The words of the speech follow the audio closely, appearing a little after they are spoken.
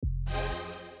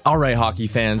All right, hockey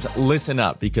fans, listen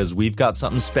up because we've got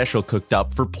something special cooked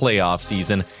up for playoff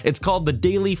season. It's called the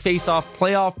Daily Face-Off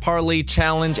Playoff Parlay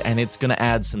Challenge, and it's going to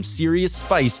add some serious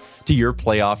spice to your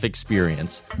playoff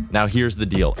experience. Now, here's the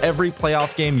deal. Every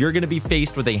playoff game, you're going to be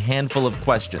faced with a handful of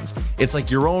questions. It's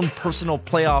like your own personal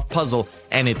playoff puzzle,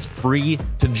 and it's free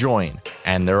to join.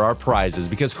 And there are prizes,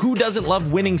 because who doesn't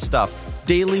love winning stuff?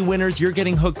 Daily winners, you're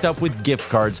getting hooked up with gift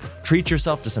cards. Treat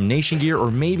yourself to some Nation gear or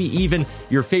maybe even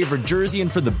your favorite jersey.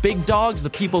 And for the big dogs, the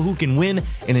people who can win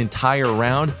an entire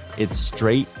round, it's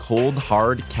straight, cold,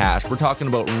 hard cash. We're talking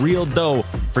about real dough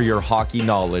for your hockey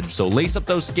knowledge. So lace up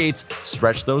those skates,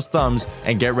 stretch those thumbs,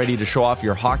 and get ready to show off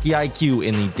your hockey IQ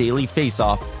in the Daily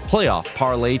Face-Off Playoff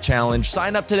Parlay Challenge.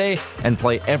 Sign up today and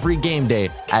play every game day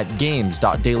at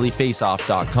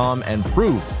games.dailyfaceoff.com and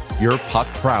prove your puck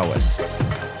prowess.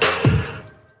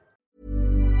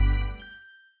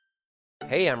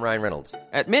 Hey, I'm Ryan Reynolds.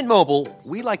 At Mint Mobile,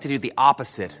 we like to do the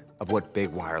opposite of what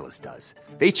Big Wireless does.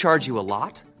 They charge you a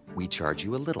lot, we charge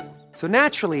you a little. So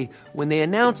naturally, when they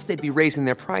announced they'd be raising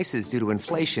their prices due to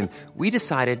inflation, we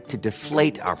decided to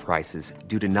deflate our prices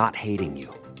due to not hating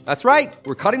you. That's right.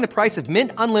 We're cutting the price of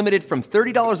Mint Unlimited from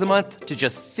 $30 a month to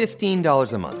just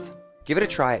 $15 a month. Give it a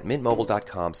try at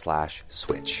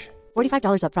mintmobile.com/switch.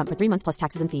 $45 up front for 3 months plus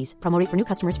taxes and fees. Promo rate for new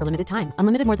customers for limited time.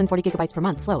 Unlimited more than 40 gigabytes per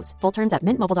month. Slows full terms at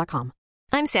mintmobile.com.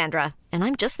 I'm Sandra, and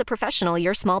I'm just the professional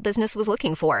your small business was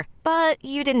looking for. But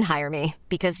you didn't hire me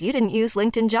because you didn't use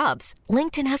LinkedIn Jobs.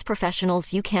 LinkedIn has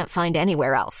professionals you can't find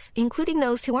anywhere else, including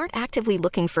those who aren't actively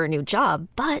looking for a new job,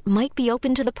 but might be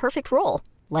open to the perfect role,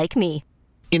 like me.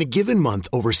 In a given month,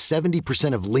 over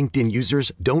 70% of LinkedIn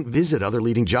users don't visit other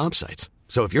leading job sites.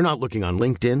 So if you're not looking on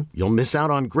LinkedIn, you'll miss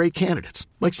out on great candidates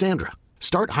like Sandra.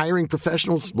 Start hiring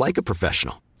professionals like a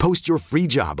professional. Post your free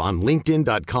job on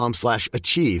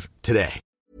linkedin.com/achieve today.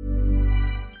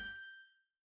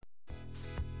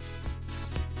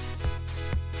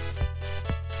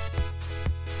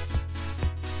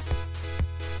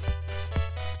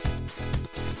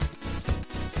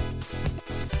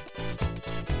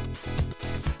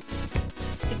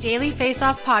 The Daily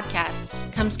Face-Off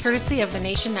podcast comes courtesy of the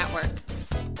Nation Network.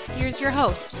 Here's your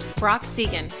host, Brock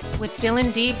Segan, with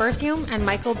Dylan D. Berthium and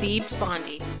Michael Beebs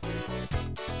Bondy.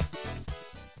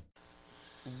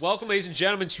 Welcome, ladies and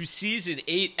gentlemen, to Season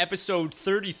 8, Episode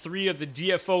 33 of the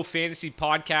DFO Fantasy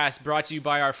Podcast, brought to you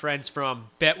by our friends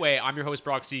from Betway. I'm your host,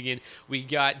 Brock Segan. We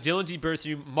got Dylan D.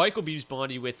 Berthium, Michael Beebs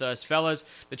Bondy with us. Fellas,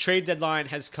 the trade deadline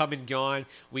has come and gone.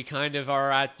 We kind of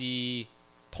are at the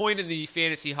point in the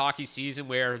fantasy hockey season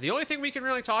where the only thing we can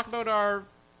really talk about are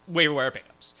waiver wire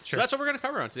pickups. Sure. So that's what we're going to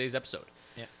cover on today's episode.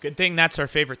 Yeah, good thing that's our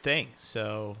favorite thing.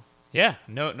 So yeah,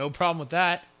 no problem with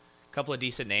that. A couple of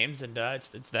decent names, and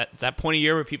it's that point of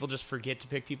year where people just forget to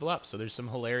pick people up. So there's some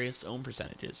hilarious own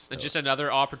percentages. So. And just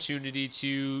another opportunity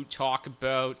to talk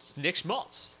about Nick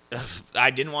Schmaltz.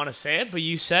 I didn't want to say it, but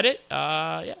you said it.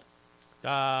 Yeah.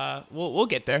 We'll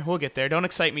get there. We'll get there. Don't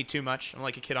excite me too much. I'm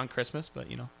like a kid on Christmas, but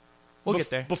we'll get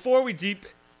there. Before we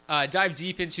dive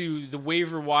deep into the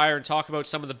waiver wire and talk about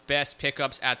some of the best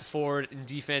pickups at the forward and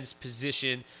defense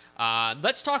position,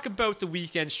 let's talk about the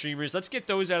weekend streamers. Let's get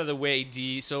those out of the way,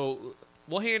 D. So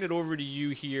we'll hand it over to you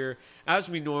here, as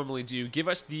we normally do. Give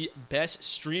us the best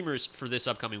streamers for this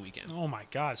upcoming weekend. Oh my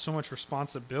God, so much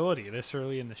responsibility this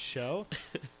early in the show.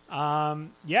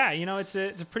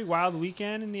 It's a pretty wild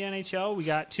weekend in the NHL. We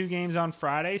got 2 games on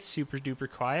Friday, super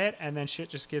duper quiet, and then shit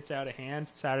just gets out of hand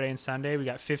Saturday and Sunday. We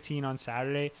got 15 on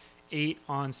Saturday, 8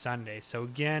 on Sunday. So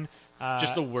again,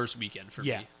 just the worst weekend for me.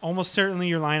 Yeah, almost certainly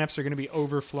your lineups are going to be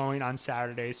overflowing on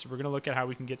Saturday. So we're going to look at how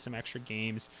we can get some extra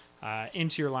games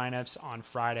into your lineups on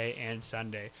Friday and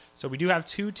Sunday. So we do have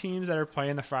 2 teams that are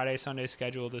playing the Friday-Sunday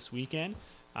schedule this weekend.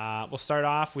 We'll start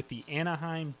off with the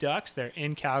Anaheim Ducks. They're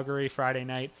in Calgary Friday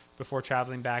night before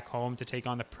traveling back home to take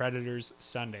on the Predators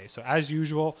Sunday. So as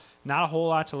usual, not a whole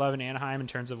lot to love in Anaheim in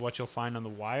terms of what you'll find on the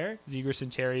wire. Zegras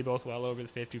and Terry both well over the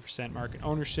 50% market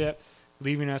ownership,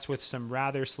 leaving us with some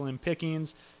rather slim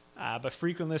pickings. But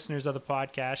frequent listeners of the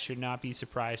podcast should not be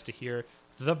surprised to hear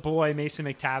the boy Mason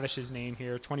McTavish's name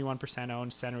here, 21%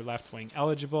 owned, center left wing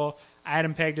eligible. I had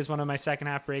him pegged as one of my second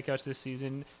half breakouts this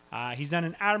season. He's done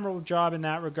an admirable job in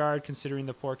that regard, considering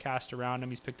the poor cast around him.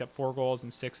 He's picked up 4 goals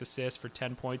and 6 assists for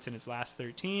 10 points in his last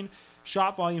 13.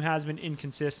 Shot volume has been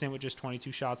inconsistent with just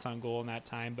 22 shots on goal in that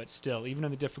time, but still, even in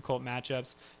the difficult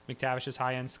matchups, McTavish's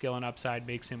high-end skill and upside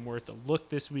makes him worth a look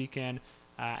this weekend.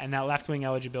 And that left wing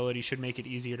eligibility should make it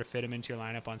easier to fit him into your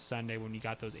lineup on Sunday when you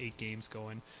got those 8 games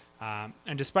going.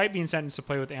 And despite being sentenced to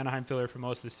play with Anaheim filler for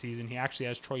most of the season, he actually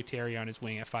has Troy Terry on his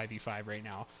wing at 5v5 right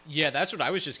now. Yeah, that's what I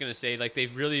was just going to say. Like,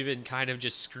 they've really been kind of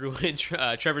just screwing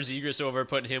Trevor Zegras over,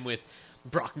 putting him with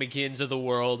Brock McGinns of the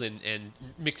world, and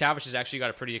McTavish has actually got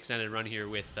a pretty extended run here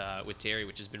with Terry,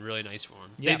 which has been really nice for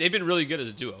him. Yeah. They've been really good as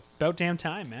a duo. About damn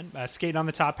time, man. Skating on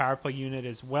the top power play unit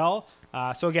as well.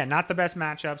 So again, not the best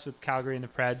matchups with Calgary and the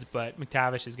Preds, but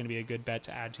McTavish is going to be a good bet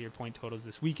to add to your point totals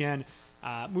this weekend.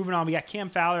 Moving on, we got Cam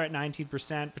Fowler at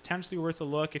 19%, potentially worth a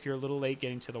look if you're a little late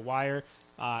getting to the wire.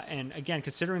 And again,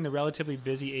 considering the relatively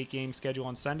busy 8-game schedule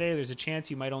on Sunday, there's a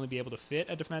chance you might only be able to fit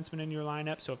a defenseman in your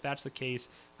lineup. So if that's the case,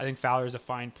 I think Fowler is a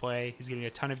fine play. He's getting a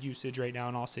ton of usage right now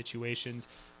in all situations,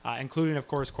 including, of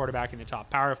course, quarterbacking the top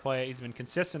power play. He's been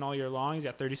consistent all year long. He's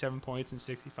got 37 points in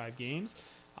 65 games.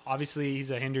 Obviously,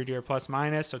 he's a hindered year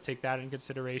plus-minus, so take that in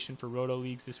consideration for Roto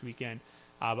leagues this weekend.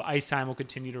 But ice time will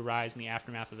continue to rise in the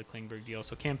aftermath of the Klingberg deal.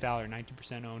 So Cam Fowler,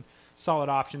 19% owned, solid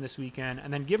option this weekend.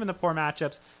 And then given the poor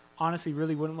matchups, honestly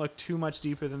really wouldn't look too much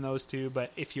deeper than those two.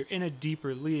 But if you're in a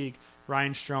deeper league,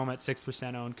 Ryan Strome at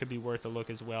 6% owned could be worth a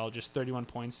look as well. Just 31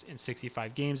 points in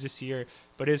 65 games this year,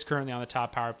 but is currently on the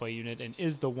top power play unit and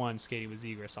is the one skating with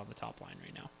Zegras on the top line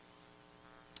right now.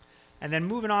 And then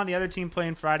moving on, the other team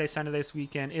playing Friday, Sunday this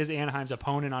weekend is Anaheim's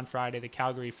opponent on Friday, the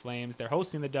Calgary Flames. They're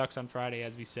hosting the Ducks on Friday,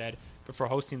 as we said, before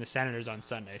hosting the Senators on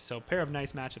Sunday. So a pair of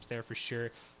nice matchups there for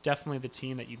sure. Definitely the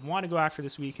team that you'd want to go after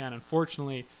this weekend.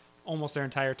 Unfortunately, almost their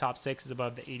entire top six is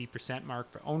above the 80%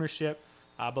 mark for ownership.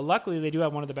 But luckily, they do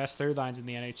have one of the best third lines in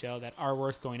the NHL that are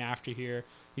worth going after here.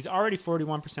 He's already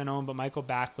 41% owned, but Michael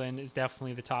Backlund is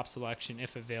definitely the top selection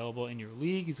if available in your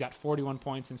league. He's got 41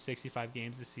 points in 65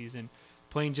 games this season,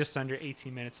 playing just under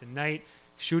 18 minutes a night,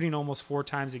 shooting almost 4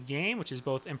 times a game, which is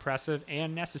both impressive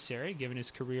and necessary given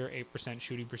his career 8%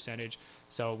 shooting percentage.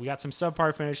 So we got some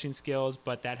subpar finishing skills,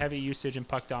 but that heavy usage and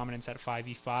puck dominance at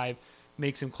 5v5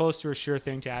 makes him close to a sure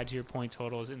thing to add to your point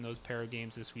totals in those pair of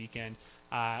games this weekend,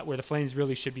 where the Flames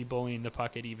really should be bullying the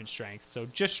puck at even strength. So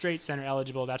just straight center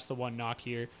eligible, that's the one knock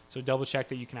here. So double check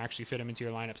that you can actually fit him into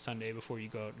your lineup Sunday before you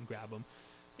go out and grab him.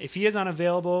 If he is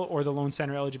unavailable or the lone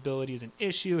center eligibility is an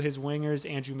issue, his wingers,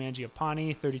 Andrew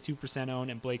Mangiapane, 32% owned,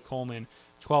 and Blake Coleman,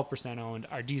 12% owned,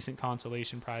 are decent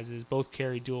consolation prizes. Both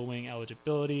carry dual wing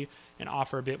eligibility and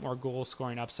offer a bit more goal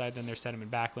scoring upside than their Sediment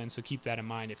Backlund, so keep that in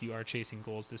mind if you are chasing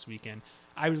goals this weekend.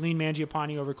 I would lean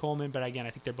Mangiapane over Coleman, but again,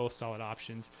 I think they're both solid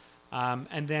options.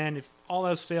 And then if all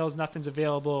else fails, nothing's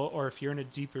available, or if you're in a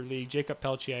deeper league, Jacob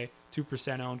Peltier,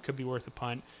 2% owned, could be worth a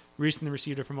punt. Recently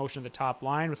received a promotion to the top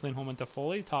line with Lindholm and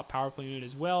Toffoli, top power play unit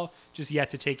as well. Just yet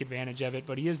to take advantage of it,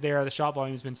 but he is there. The shot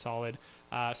volume has been solid.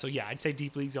 So yeah, I'd say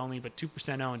deep leagues only, but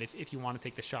 2% owned. If you want to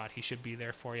take the shot, he should be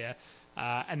there for you.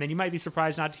 And then you might be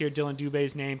surprised not to hear Dylan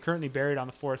Dubé's name, currently buried on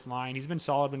the fourth line. He's been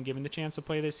solid when given the chance to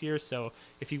play this year. So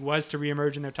if he was to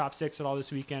reemerge in their top six at all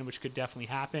this weekend, which could definitely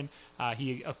happen,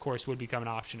 he of course would become an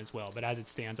option as well. But as it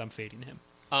stands, I'm fading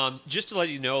him. Just to let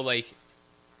you know, like,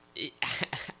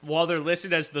 while they're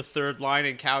listed as the third line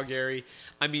in Calgary,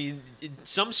 I mean,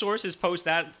 some sources post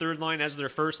that third line as their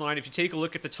first line. If you take a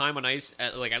look at the time on ice,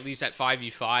 at least at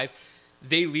 5v5,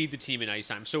 they lead the team in ice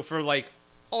time. So for like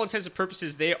all intents and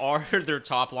purposes, they are their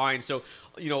top line. So,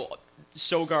 you know,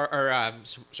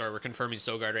 we're confirming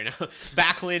Sogard right now.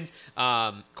 Backlund,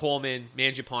 Coleman,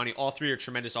 Mangiapane, all three are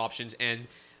tremendous options. And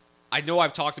I know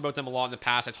I've talked about them a lot in the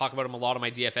past. I talk about them a lot on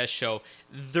my DFS show.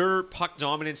 Their puck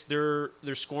dominance, their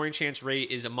scoring chance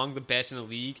rate is among the best in the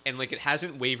league, and like it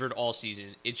hasn't wavered all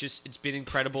season. It's been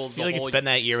incredible. I feel like it's been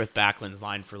that year with Backlund's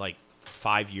line for like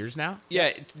 5 years now.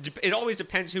 Yeah, it always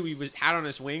depends who he had on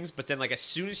his wings, but then like as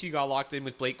soon as he got locked in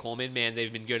with Blake Coleman, man,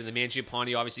 they've been good. And the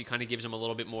Mangiapane obviously kind of gives him a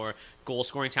little bit more goal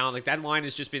scoring talent. Like that line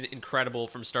has just been incredible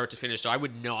from start to finish. So I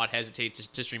would not hesitate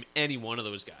to stream any one of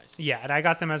those guys. Yeah, and I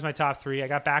got them as my top three. I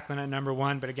got Backlund at number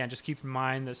one, but again, just keep in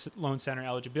mind the lone center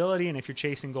eligibility. And if you're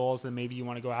chasing goals, then maybe you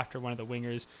want to go after one of the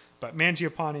wingers. But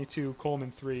Mangiapane 2,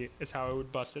 Coleman 3 is how I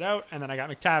would bust it out. And then I got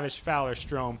McTavish, Fowler,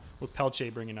 Strome, with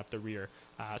Pelche bringing up the rear.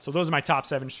 So those are my top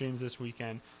 7 streams this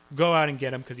weekend. Go out and get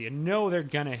them because you know they're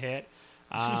going to hit.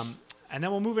 And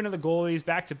then we'll move into the goalies,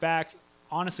 back-to-backs.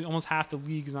 Honestly, almost half the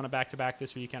league is on a back-to-back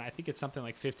this weekend. I think it's something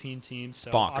like 15 teams.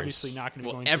 So Bonkers. Obviously not going to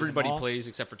be going everybody through them all. plays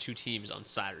except for 2 teams on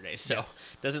Saturday. So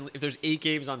if there's 8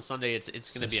 games on Sunday, it's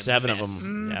going to be a 7 mess. of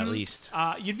them at least.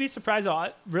 You'd be surprised.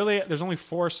 Really, there's only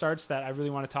 4 starts that I really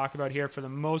want to talk about here. For the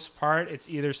most part, it's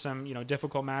either some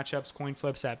difficult matchups, coin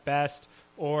flips at best,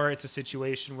 or it's a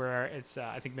situation where it's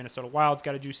I think Minnesota Wild's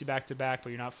got a juicy back-to-back, but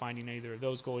you're not finding either of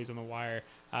those goalies on the wire.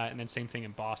 And then same thing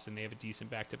in Boston. They have a decent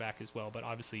back-to-back as well, but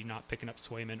obviously not picking up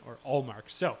Swayman or Ullmark.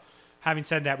 So having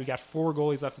said that, we got 4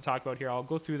 goalies left to talk about here. I'll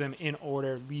go through them in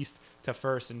order, least to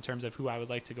first, in terms of who I would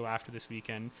like to go after this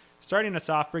weekend. Starting us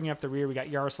off, bringing up the rear, we got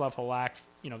Yaroslav Halak.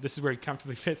 This is where he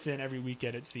comfortably fits in every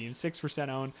weekend, it seems. 6%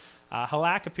 owned.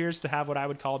 Halak appears to have what I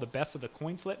would call the best of the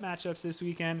coin flip matchups this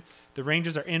weekend. The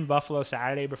Rangers are in Buffalo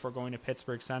Saturday before going to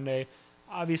Pittsburgh Sunday.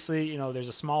 Obviously, there's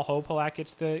a small hope Halak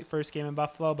gets the first game in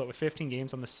Buffalo, but with 15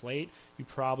 games on the slate, you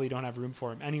probably don't have room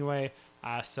for him anyway.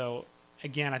 So,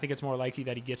 again, I think it's more likely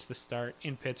that he gets the start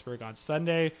in Pittsburgh on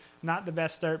Sunday. Not the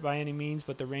best start by any means,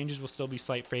 but the Rangers will still be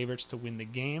slight favorites to win the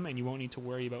game, and you won't need to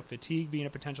worry about fatigue being a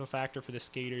potential factor for the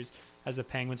Skaters as the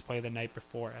Penguins play the night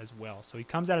before as well. So he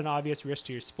comes at an obvious risk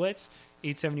to your splits.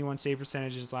 871 save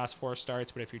percentage in his last 4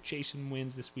 starts, but if you're chasing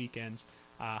wins this weekend,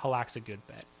 Halak's a good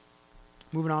bet.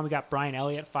 Moving on, we got Brian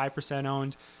Elliott, 5%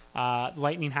 owned.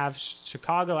 Lightning have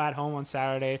Chicago at home on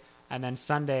Saturday, and then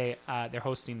Sunday they're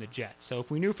hosting the Jets. So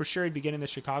if we knew for sure he'd be getting the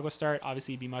Chicago start,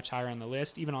 obviously he'd be much higher on the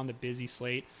list. Even on the busy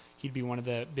slate, he'd be one of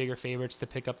the bigger favorites to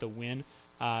pick up the win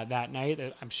that night.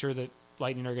 I'm sure the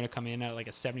Lightning are going to come in at like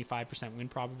a 75% win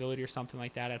probability or something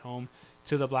like that at home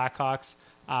to the Blackhawks.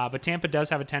 But Tampa does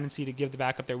have a tendency to give the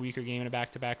backup their weaker game in a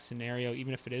back-to-back scenario,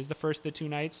 even if it is the first of the 2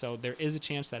 nights. So there is a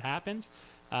chance that happens.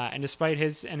 And despite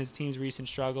his and his team's recent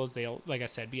struggles, they'll, like I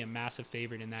said, be a massive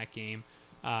favorite in that game.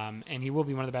 And he will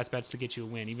be one of the best bets to get you a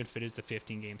win, even if it is the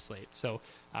 15-game slate. So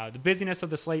the busyness of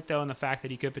the slate, though, and the fact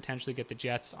that he could potentially get the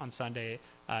Jets on Sunday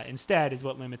instead is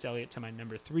what limits Elliott to my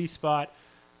number 3 spot.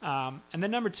 And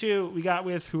then number 2, we got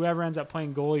with whoever ends up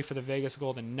playing goalie for the Vegas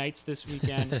Golden Knights this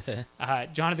weekend.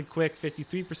 Jonathan Quick,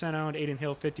 53% owned, Aiden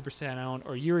Hill, 50% owned,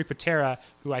 or Yuri Patera,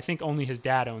 who I think only his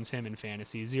dad owns him in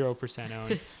fantasy, 0%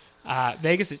 owned.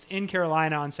 Vegas is in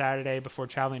Carolina on Saturday before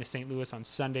traveling to St. Louis on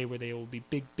Sunday, where they will be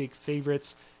big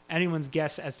favorites. Anyone's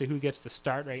guess as to who gets the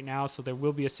start right now, so there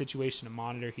will be a situation to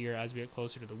monitor here as we get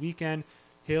closer to the weekend.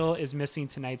 Hill is missing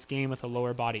tonight's game with a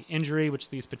lower body injury,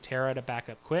 which leaves Patera to back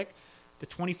up Quick. The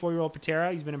 24-year-old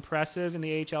Patera, he's been impressive in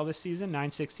the AHL this season,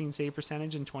 916 save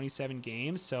percentage in 27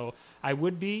 games. So I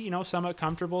would be, somewhat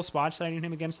comfortable spot citing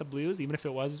him against the Blues, even if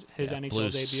it was his NHL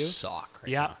Blues debut. Suck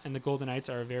right now. And the Golden Knights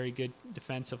are a very good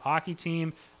defensive hockey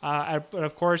team. But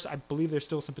of course, I believe there's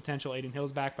still some potential. Aiden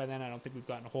Hill's back by then. I don't think we've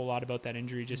gotten a whole lot about that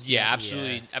injury just yet.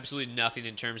 Absolutely nothing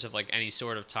in terms of like any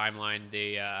sort of timeline.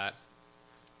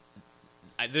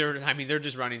 They're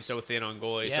just running so thin on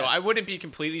goalies. Yeah. So I wouldn't be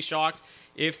completely shocked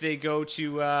if they go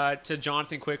to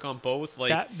Jonathan Quick on both.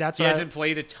 Like he hasn't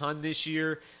played a ton this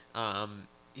year.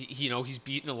 He's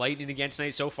beaten the Lightning again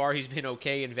tonight. So far, he's been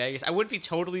okay in Vegas. I wouldn't be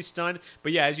totally stunned,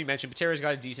 but yeah, as you mentioned, Patera's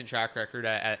got a decent track record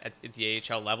at the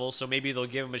AHL level. So maybe they'll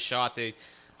give him a shot.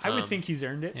 I would think he's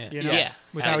earned it,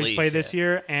 with at how least, he's played this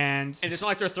year. And it's not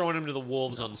like they're throwing him to the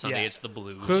Wolves on Sunday. It's the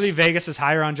Blues. Clearly, Vegas is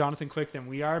higher on Jonathan Quick than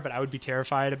we are, but I would be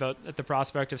terrified at the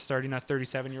prospect of starting a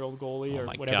 37-year-old goalie or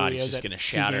whatever he is at 2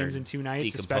 games in 2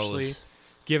 nights, especially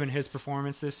given his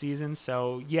performance this season.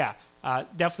 So,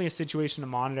 definitely a situation to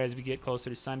monitor as we get closer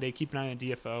to Sunday. Keep an eye on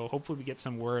DFO. Hopefully, we get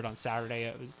some word on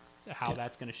Saturday how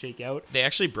that's going to shake out. They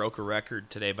actually broke a record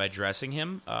today by dressing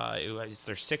him. It was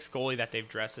their 6th goalie that they've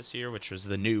dressed this year, which was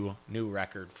the new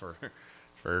record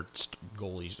for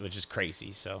goalies, which is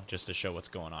crazy. So just to show what's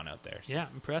going on out there. So. Yeah,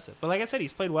 impressive. But like I said,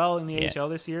 he's played well in the AHL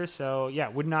this year. So,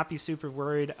 would not be super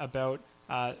worried about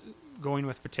going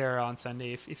with Patera on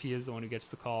Sunday if he is the one who gets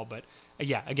the call. But,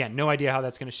 again, no idea how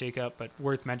that's going to shake up, but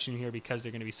worth mentioning here because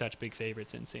they're going to be such big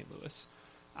favorites in St. Louis.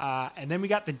 And then we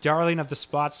got the darling of the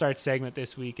spot start segment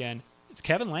this weekend. It's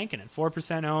Kevin Lankinen,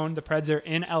 4% owned. The Preds are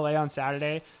in LA on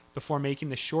Saturday before making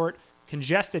the short,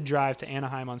 congested drive to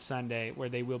Anaheim on Sunday, where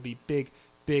they will be big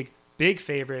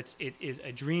favorites. It is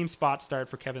a dream spot start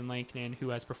for Kevin Lankinen, who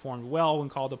has performed well when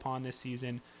called upon this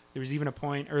season. There was even a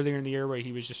point earlier in the year where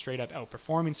he was just straight up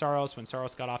outperforming Saros when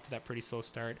Saros got off to that pretty slow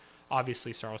start.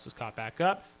 Obviously, Saros has caught back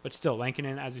up, but still,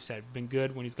 Lankinen, as we said, been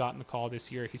good when he's gotten the call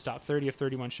this year. He stopped 30 of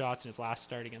 31 shots in his last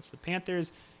start against the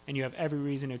Panthers, and you have every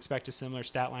reason to expect a similar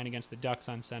stat line against the Ducks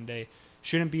on Sunday.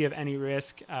 Shouldn't be of any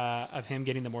risk of him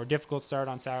getting the more difficult start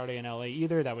on Saturday in LA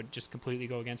either. That would just completely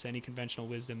go against any conventional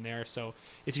wisdom there. So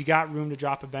if you got room to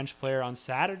drop a bench player on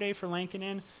Saturday for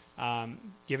Lankinen,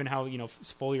 given how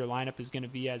full your lineup is going to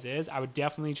be as is, I would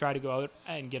definitely try to go out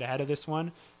and get ahead of this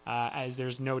one, as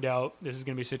there's no doubt this is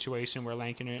going to be a situation where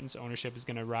Lankinen's ownership is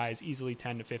going to rise easily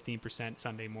 10 to 15%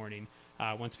 Sunday morning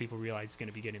once people realize he's going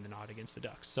to be getting the nod against the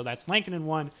Ducks. So that's Lankinen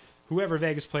 1, whoever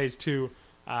Vegas plays 2,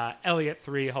 Elliott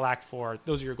 3, Halak 4.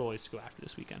 Those are your goalies to go after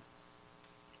this weekend.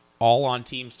 All on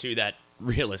teams too that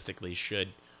realistically should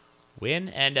win,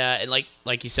 and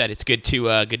like you said, it's good to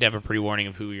have a pre-warning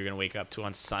of who you're going to wake up to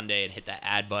on Sunday and hit that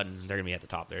add button. They're going to be at the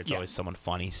top there. It's always someone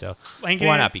funny, so why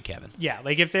not be Kevin? Yeah,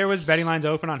 like if there was betting lines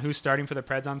open on who's starting for the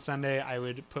Preds on Sunday, I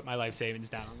would put my life savings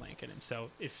down on Lankinen. So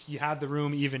if you have the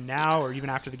room even now or even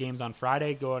after the game's on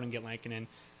Friday, go out and get Lankinen.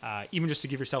 Even just to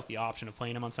give yourself the option of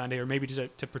playing him on Sunday, or maybe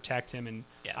just to protect him and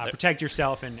protect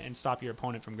yourself and stop your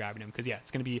opponent from grabbing him. Because,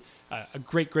 it's going to be a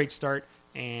great start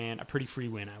and a pretty free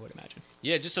win, I would imagine.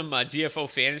 Yeah, just some DFO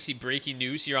fantasy breaking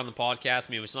news here on the podcast.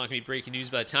 I mean, it's not going to be breaking news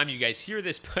by the time you guys hear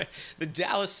this, but the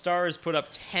Dallas Stars put up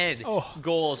 10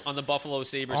 goals on the Buffalo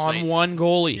Sabres on tonight. One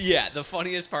goalie. Yeah, the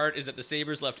funniest part is that the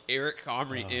Sabres left Eric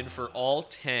Comrie in for all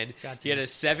 10. He had a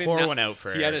Pour one out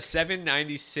for He had a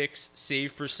 796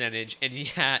 save percentage, and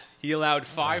he allowed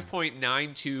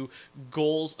 5.92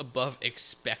 goals above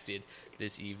expected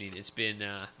this evening. It's been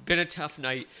a tough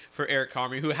night for Eric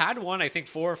Comrie, who had won, I think,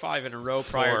 4 or 5 in a row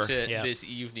prior to this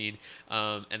evening,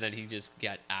 and then he just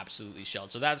got absolutely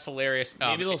shelled. So that's hilarious.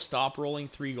 Maybe they'll stop rolling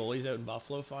 3 goalies out in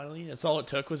Buffalo finally. That's all it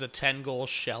took was a 10-goal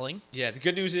shelling. Yeah, the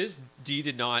good news is D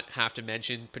did not have to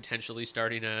mention potentially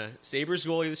starting a Sabres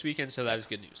goalie this weekend, so that is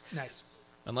good news. Nice.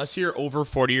 Unless you're over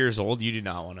 40 years old, you do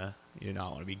not want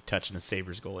to be touching a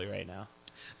Sabres goalie right now.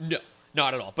 No,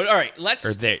 not at all. But all right,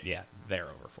 they're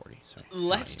over 40. Sorry.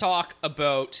 Let's talk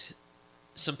about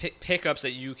some pickups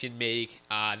that you can make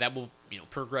that will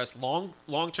progress long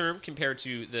term compared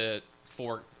to the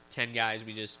 4-10 guys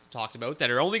we just talked about that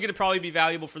are only going to probably be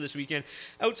valuable for this weekend.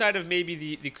 Outside of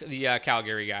maybe the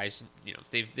Calgary guys,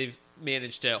 they've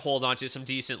managed to hold on to some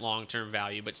decent long term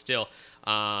value, but still,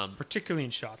 particularly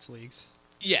in shots leagues.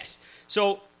 Yes.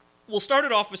 So we'll start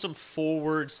it off with some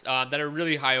forwards that are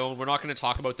really high owned. We're not going to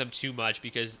talk about them too much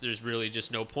because there's really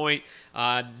just no point.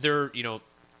 They're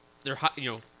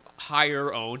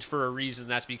higher owned for a reason.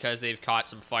 That's because they've caught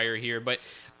some fire here. But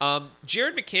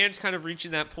Jared McCann's kind of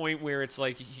reaching that point where it's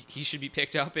like he should be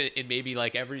picked up in maybe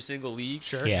like every single league.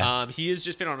 Sure. Yeah. He has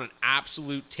just been on an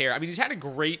absolute tear. I mean, he's had a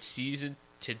great season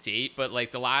to date, but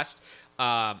like the last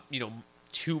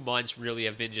 2 months really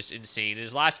have been just insane. In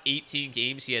his last 18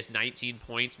 games, he has 19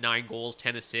 points, 9 goals,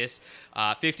 10 assists,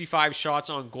 55 shots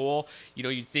on goal.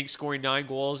 You'd think scoring 9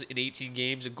 goals in 18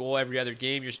 games, a goal every other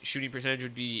game, your shooting percentage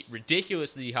would be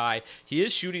ridiculously high. He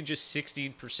is shooting just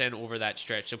 16% over that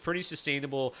stretch, so pretty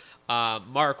sustainable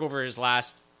mark over his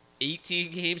last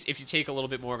 18 games. If you take a little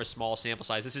bit more of a small sample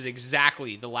size, this is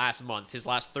exactly the last month. His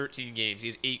last 13 games, he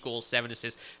has 8 goals, 7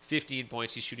 assists, 15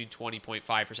 points. He's shooting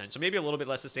 20.5%. So maybe a little bit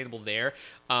less sustainable there.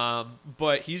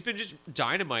 But he's been just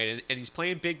dynamite, and he's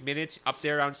playing big minutes, up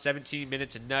there around 17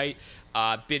 minutes a night.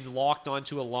 Been locked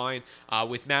onto a line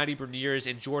with Matty Beniers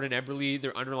and Jordan Eberle.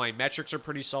 Their underlying metrics are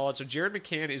pretty solid. So Jared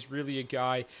McCann is really a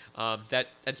guy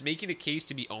that's making a case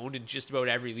to be owned in just about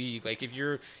every league. Like if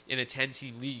you're in a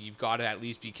 10-team league, you've got to at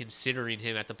least be considering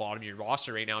him at the bottom of your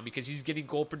roster right now because he's getting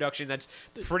goal production that's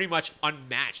pretty much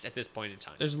unmatched at this point in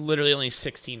time. There's literally only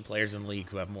 16 players in the league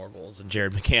who have more goals than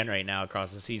Jared McCann right now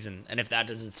across the season. And if that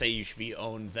doesn't say you should be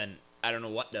owned, then I don't know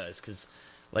what does, because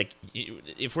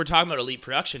if we're talking about elite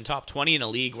production, top 20 in a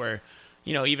league where,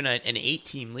 even an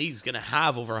 8-team league is going to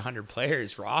have over 100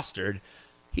 players rostered,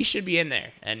 he should be in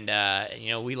there. And,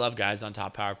 we love guys on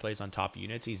top power plays, on top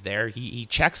units. He's there. He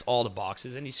checks all the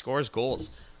boxes, and he scores goals.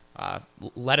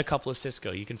 Let a couple assists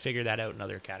go. You can figure that out in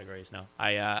other categories now.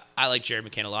 I like Jared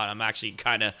McCann a lot. I'm actually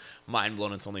kind of mind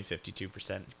blown. It's only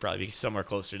 52%. Probably be somewhere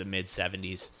closer to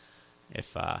mid-70s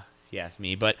if you ask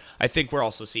me. But I think we're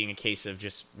also seeing a case of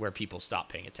just where people stop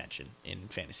paying attention in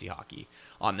fantasy hockey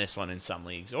on this one in some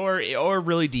leagues, or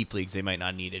really deep leagues. They might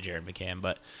not need a Jared McCann,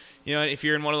 but if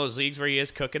you're in one of those leagues where he is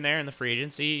cooking there in the free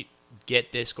agency,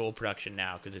 get this goal production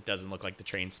now, because it doesn't look like the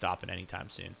train's stopping anytime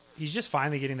soon. He's just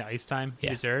finally getting the ice time he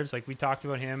deserves. Like we talked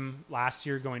about him last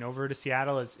year going over to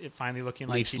Seattle, is it finally looking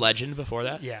like Leafs legend before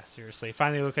that? Yeah, seriously. It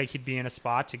finally looked like he'd be in a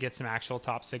spot to get some actual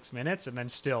top 6 minutes, and then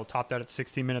still topped out at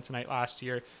 60 minutes a night last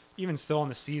year. Even still in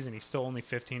the season, he's still only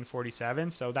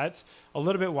 15.47. So that's a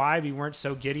little bit why we weren't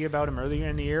so giddy about him earlier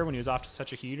in the year when he was off to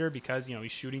such a heater, because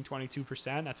he's shooting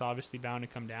 22%. That's obviously bound to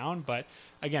come down. But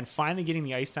again, finally getting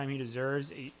the ice time he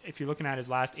deserves. If you're looking at his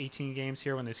last 18 games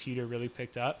here when this heater really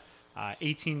picked up,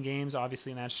 18 games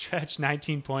obviously in that stretch,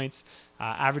 19 points,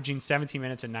 averaging 17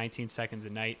 minutes and 19 seconds a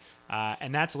night.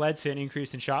 And that's led to an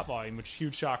increase in shot volume, which is a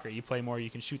huge shocker. You play more, you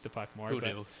can shoot the puck more. Who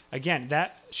but knew? Again,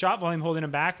 that shot volume holding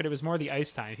him back, but it was more the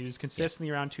ice time. He was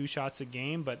consistently around 2 shots a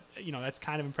game, but that's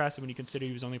kind of impressive when you consider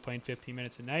he was only playing 15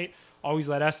 minutes a night. Always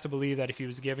led us to believe that if he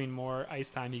was giving more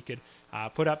ice time, he could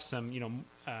put up some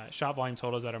shot volume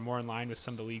totals that are more in line with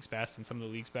some of the league's best and some of the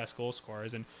league's best goal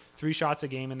scorers. And 3 shots a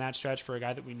game in that stretch for a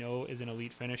guy that we know is an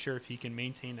elite finisher, if he can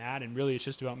maintain that. And really, it's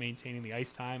just about maintaining the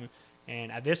ice time.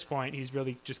 And at this point, he's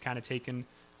really just kind of taken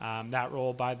that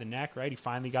role by the neck, right? He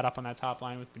finally got up on that top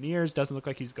line with Beniers. Doesn't look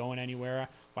like he's going anywhere.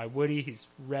 Why would he? He's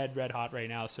red hot right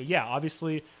now. So yeah,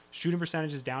 obviously shooting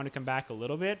percentage is down to come back a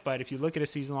little bit, but if you look at his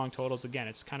season-long totals, again,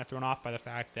 it's kind of thrown off by the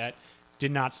fact that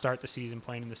did not start the season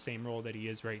playing in the same role that he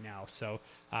is right now. So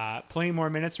playing more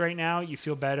minutes right now, you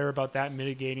feel better about that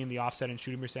mitigating the offset in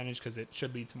shooting percentage because it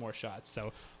should lead to more shots.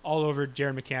 So all over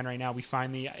Jared McCann right now, we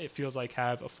finally, it feels like,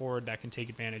 have a forward that can take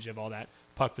advantage of all that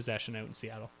puck possession out in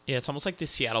Seattle. Yeah, it's almost like the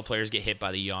Seattle players get hit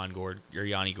by the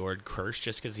Yanni Gourde curse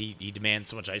just because he demands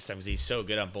so much ice time because he's so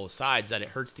good on both sides that it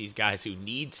hurts these guys who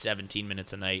need 17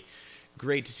 minutes a night.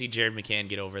 Great to see Jared McCann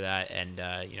get over that, and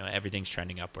everything's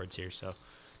trending upwards here, so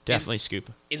definitely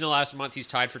scoop. In the last month, he's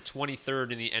tied for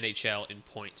 23rd in the NHL in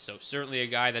points. So certainly a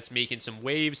guy that's making some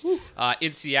waves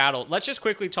in Seattle. Let's just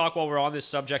quickly talk while we're on this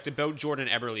subject about Jordan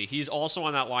Eberle. He's also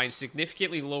on that line,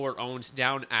 significantly lower owned,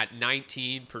 down at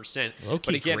 19%.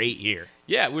 Low-key, great year.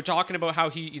 Yeah, we're talking about how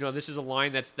he, this is a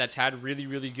line that's had really,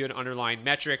 really good underlying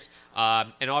metrics.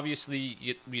 And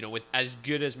obviously, with as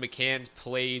good as McCann's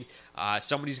played,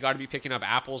 somebody's got to be picking up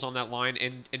apples on that line.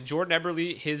 And Jordan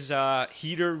Eberle, his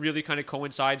heater really kind of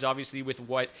coincides, obviously, with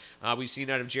what we've seen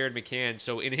out of Jared McCann.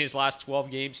 So in his last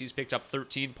 12 games, he's picked up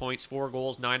 13 points, 4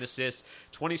 goals, 9 assists,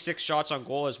 26 shots on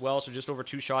goal as well, so just over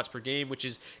 2 shots per game, which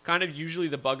is kind of usually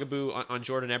the bugaboo on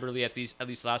Jordan Eberle at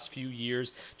least last few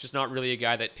years. Just not really a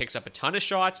guy that picks up a ton of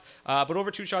shots, but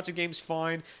over 2 shots a game is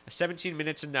fine. 17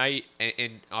 minutes a night,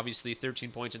 and obviously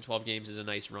 13 points in 12 games is a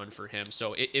nice run for him.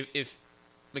 So if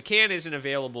McCann isn't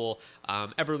available,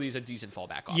 Eberle's a decent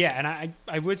fallback option. Yeah, and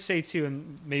I would say too,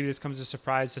 and maybe this comes as a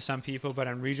surprise to some people, but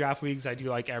in redraft leagues, I do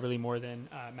like Eberle more than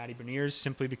Matty Beniers,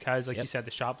 simply because, like you said,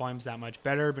 the shot volume's that much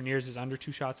better. Beniers is under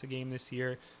 2 shots a game this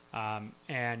year,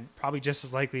 and probably just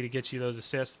as likely to get you those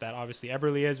assists that obviously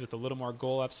Eberle is, with a little more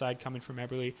goal upside coming from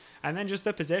Eberle. And then just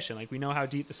the position. Like, we know how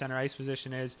deep the center ice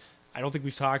position is. I don't think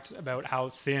we've talked about how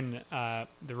thin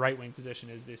the right wing position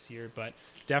is this year, but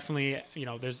definitely,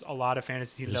 there's a lot of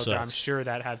fantasy teams out there, I'm sure,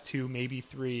 that have 2, maybe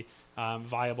 3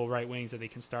 viable right wings that they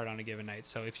can start on a given night.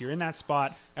 So if you're in that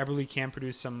spot, Eberle can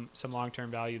produce some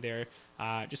long-term value there.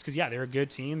 Just because, they're a good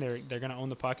team. They're going to own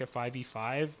the puck at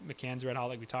 5v5. McCann's red hot,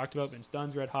 like we talked about. Vince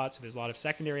Dunn's red hot, so there's a lot of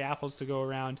secondary apples to go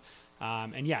around.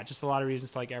 Just a lot of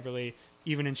reasons to like Eberle.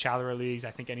 Even in shallower leagues,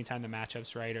 I think anytime the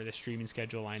matchup's right or the streaming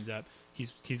schedule lines up,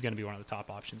 he's going to be one of the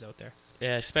top options out there.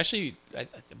 Yeah, especially, I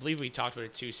believe we talked about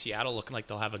it too, Seattle looking like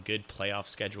they'll have a good playoff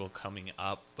schedule coming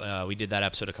up. We did that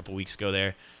episode a couple weeks ago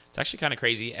there. It's actually kind of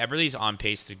crazy. Eberle's on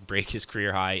pace to break his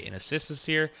career high in assists this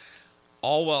year.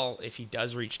 All well, if he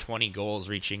does reach 20 goals,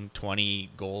 reaching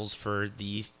 20 goals for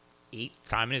the 8th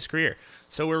time in his career.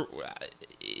 So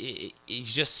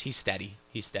he's steady.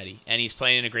 He's steady. And he's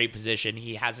playing in a great position.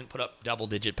 He hasn't put up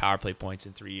double-digit power play points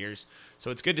in 3 years. So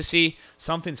it's good to see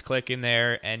something's clicking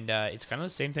there. And it's kind of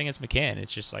the same thing as McCann.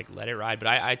 It's just like, let it ride. But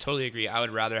I totally agree. I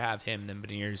would rather have him than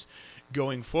Beniers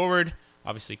going forward.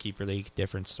 Obviously, keeper league,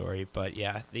 different story. But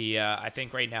yeah, I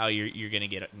think right now you're going to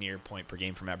get a near point per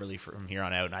game from Eberle from here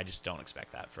on out. And I just don't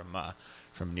expect that from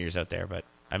Beniers out there. But,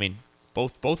 I mean,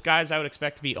 both guys I would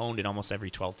expect to be owned in almost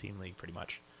every 12-team league pretty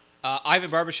much. Ivan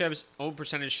Barbashev's own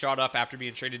percentage shot up after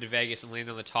being traded to Vegas and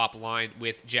landed on the top line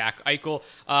with Jack Eichel.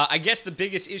 I guess the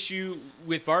biggest issue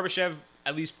with Barbashev,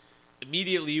 at least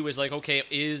immediately, was like, okay,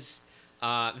 is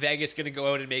Vegas going to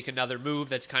go out and make another move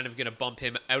that's kind of going to bump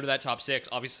him out of that top 6?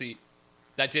 Obviously,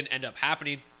 that didn't end up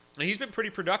happening. And he's been pretty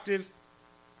productive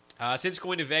since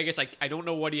going to Vegas. I don't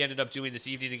know what he ended up doing this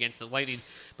evening against the Lightning,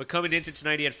 but coming into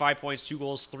tonight, he had 5 points, 2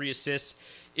 goals, 3 assists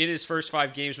in his first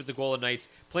 5 games with the Golden Knights,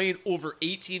 playing over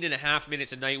 18 and a half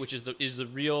minutes a night, which is the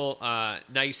real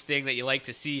nice thing that you like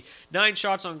to see. 9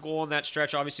 shots on goal in that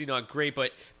stretch, obviously not great,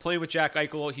 but playing with Jack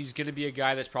Eichel, he's going to be a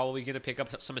guy that's probably going to pick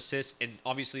up some assists, and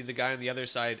obviously the guy on the other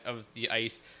side of the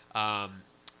ice,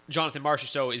 Jonathan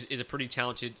Marchessault, is a pretty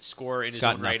talented scorer in his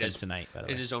own right. Tonight, by the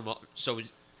way. In his own, so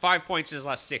 5 points in his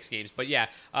last 6 games. But yeah,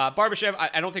 Barbashev,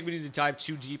 I don't think we need to dive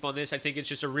too deep on this. I think it's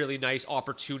just a really nice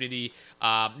opportunity.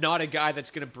 Not a guy that's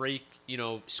going to break,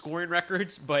 scoring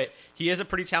records, but he is a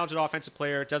pretty talented offensive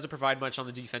player. Doesn't provide much on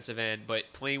the defensive end, but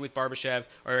playing with Barbashev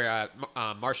or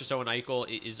Marchessault and Eichel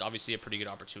is obviously a pretty good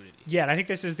opportunity. Yeah, and I think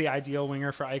this is the ideal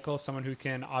winger for Eichel, someone who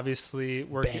can obviously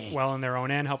work well in their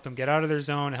own end, help them get out of their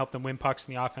zone, help them win pucks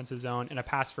in the offensive zone, and a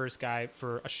pass-first guy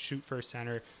for a shoot-first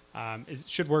center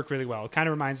should work really well. It kind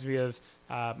of reminds me of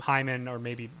Hyman, or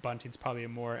maybe Bunting's probably a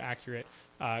more accurate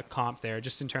comp there,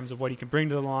 just in terms of what he can bring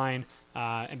to the line.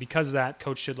 And because of that,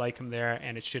 coach should like him there,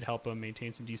 and it should help him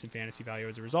maintain some decent fantasy value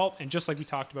as a result. And just like we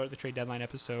talked about at the trade deadline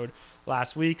episode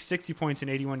last week, 60 points in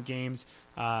 81 games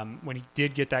when he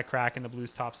did get that crack in the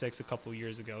Blues top 6 a couple of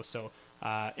years ago. So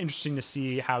interesting to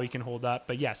see how he can hold up.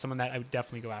 But yeah, someone that I would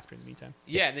definitely go after in the meantime.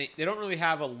 Yeah, and they don't really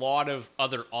have a lot of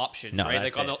other options, No, right?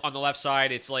 that's Like on the left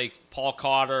side, it's like Paul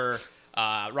Cotter,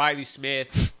 Riley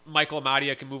Smith, Michael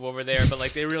Amadia can move over there, but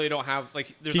like they really don't have there's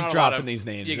Keep not a dropping lot of these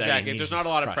names. Exactly, I mean, there's he's not a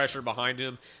lot of just pressure behind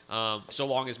him. So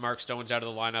long as Mark Stone's out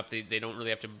of the lineup, they don't really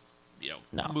have to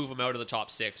move him out of the top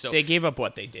 6. So they gave up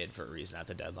what they did for a reason at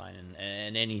the deadline,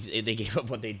 and then they gave up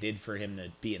what they did for him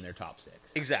to be in their top 6.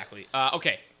 Exactly.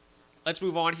 Okay, let's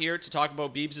move on here to talk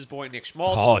about Beebs' boy Nick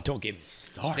Schmaltz. Oh, don't get me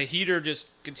started. The heater just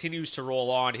continues to roll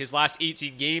on. His last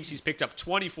 18 games, he's picked up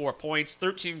 24 points,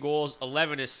 13 goals,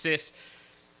 11 assists.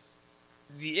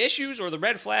 The issues or the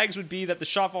red flags would be that the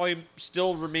shot volume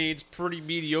still remains pretty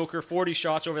mediocre. 40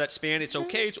 shots over that span. It's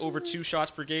okay. It's over 2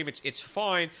 shots per game. It's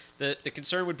fine. The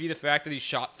concern would be the fact that he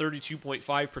shot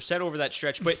 32.5% over that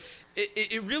stretch. But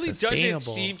it really doesn't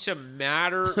seem to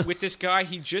matter with this guy.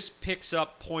 He just picks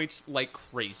up points like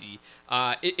crazy.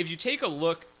 If you take a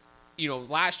look,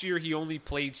 last year he only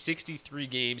played 63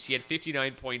 games. He had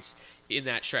 59 points in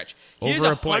that stretch. He has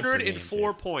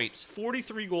 104 points,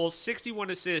 43 goals, 61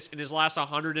 assists in his last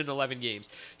 111 games.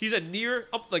 He's a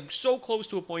so close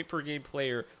to a point per game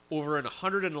player over an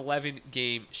 111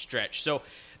 game stretch. So,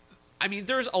 I mean,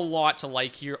 there's a lot to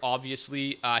like here,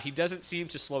 obviously. He doesn't seem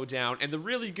to slow down. And the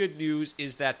really good news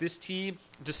is that this team,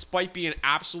 despite being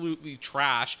absolutely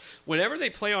trash, whenever they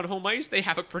play on home ice, they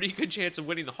have a pretty good chance of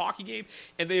winning the hockey game.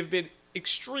 And they've been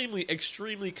extremely,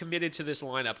 extremely committed to this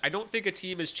lineup. I don't think a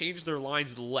team has changed their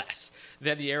lines less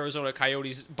than the Arizona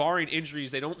Coyotes. Barring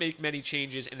injuries, they don't make many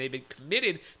changes, and they've been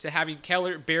committed to having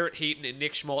Keller, Barrett Hayton, and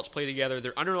Nick Schmaltz play together.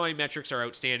 Their underlying metrics are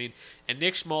outstanding, and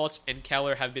Nick Schmaltz and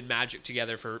Keller have been magic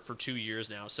together for 2 years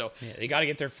now. So yeah, they got to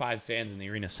get their 5 fans in the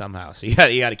arena somehow. So you got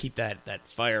to keep that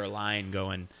fire line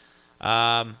going.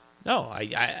 I'm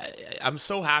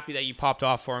so happy that you popped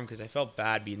off for him, because I felt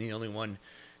bad being the only one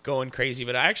going crazy,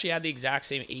 but I actually had the exact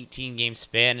same 18-game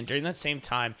span, and during that same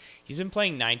time, he's been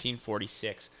playing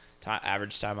 1946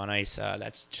 average time on ice.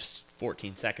 That's just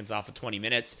 14 seconds off of 20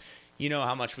 minutes. You know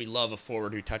how much we love a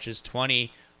forward who touches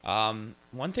 20.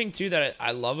 One thing, too, that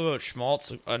I love about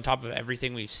Schmaltz, on top of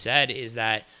everything we've said, is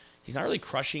that he's not really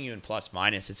crushing you in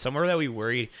plus-minus. It's somewhere that we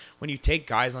worried when you take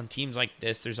guys on teams like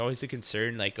this, there's always the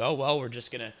concern, like, oh, well,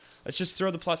 let's just throw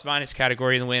the plus-minus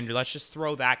category in the wind, or let's just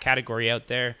throw that category out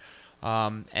there.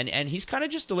 And he's kind of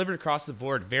just delivered across the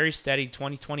board. Very steady,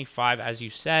 20-25, as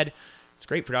you said. It's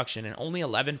great production, and only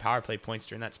 11 power play points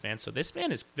during that span. So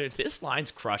this line's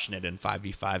crushing it in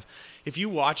 5v5. If you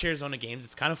watch Arizona games,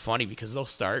 it's kind of funny, because they'll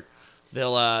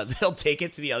take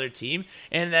it to the other team,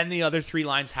 and then the other 3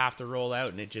 lines have to roll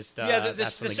out, and it just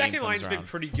the second line's been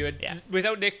pretty good. Yeah.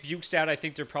 Without Nick Bukestad, I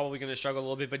think they're probably going to struggle a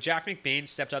little bit, but Jack McBain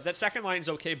stepped up. That second line's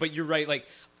okay, but you're right, like,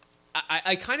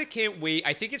 I kind of can't wait.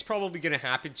 I think it's probably going to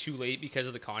happen too late because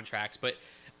of the contracts, but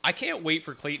I can't wait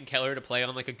for Clayton Keller to play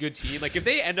on like a good team. Like if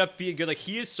they end up being good, like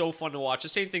he is so fun to watch. The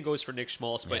same thing goes for Nick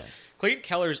Schmaltz, but Clayton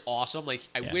Keller is awesome. Like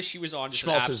I wish he was on. Just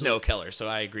Schmaltz is no Keller, so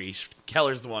I agree.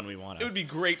 Keller's the one we want. It would be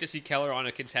great to see Keller on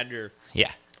a contender.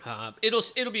 Yeah,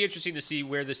 it'll be interesting to see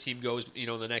where this team goes,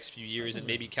 in the next few years, and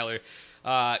maybe Keller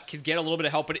can get a little bit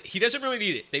of help, but he doesn't really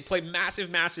need it. They play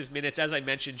massive minutes, as I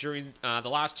mentioned during the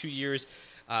last 2 years.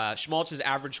 Schmaltz has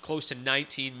averaged close to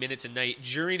 19 minutes a night.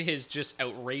 During his just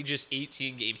outrageous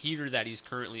 18-game heater that he's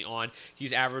currently on,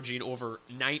 he's averaging over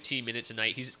 19 minutes a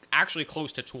night. He's actually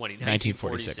close to 20,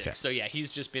 1946. Yeah. So, yeah,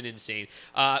 he's just been insane.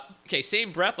 Okay,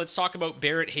 same breath, let's talk about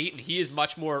Barrett Hayton. He is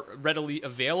much more readily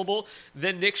available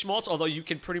than Nick Schmaltz, although you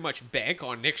can pretty much bank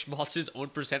on Nick Schmaltz's own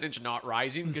percentage not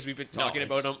rising, because we've been talking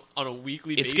about him on a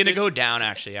weekly basis. It's going to go down,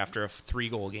 actually, after a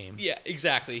 3-goal game. Yeah,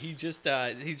 exactly. He just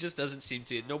doesn't seem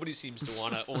to – nobody seems to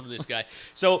want to own this guy.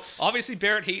 So obviously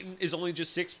Barrett Hayton is only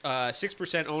just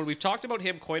 6% owned. We've talked about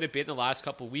him quite a bit in the last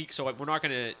couple of weeks, so we're not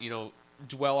going to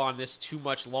dwell on this too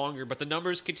much longer. But the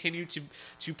numbers continue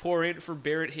to pour in for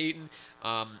Barrett Hayton.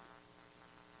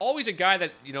 always a guy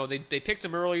that, they picked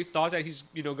him early, thought that he's,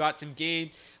 got some game,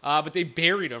 but they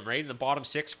buried him, right, in the bottom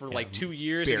 6 for 2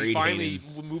 years. And he finally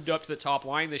moved up to the top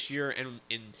line this year,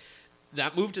 and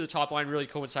that move to the top line really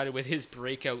coincided with his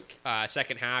breakout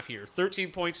second half here.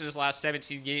 13 points in his last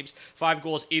 17 games, 5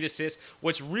 goals, 8 assists.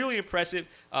 What's really impressive,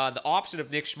 the opposite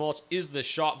of Nick Schmaltz, is the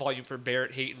shot volume for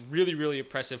Barrett Hayton. Really, really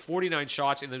impressive. 49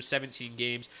 shots in those 17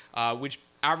 games, which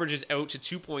averages out to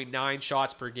 2.9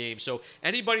 shots per game. So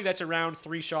anybody that's around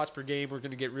 3 shots per game, we're going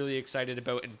to get really excited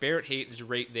about, and Barrett Hayton's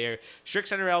right there. Strict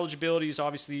center eligibility is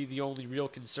obviously the only real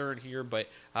concern here, but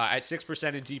at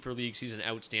 6% in deeper leagues, he's an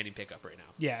outstanding pickup right now.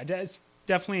 Yeah, it's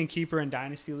definitely in keeper and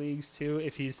dynasty leagues too,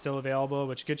 if he's still available,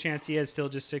 which good chance he is, still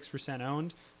just 6%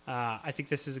 owned. I think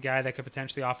this is a guy that could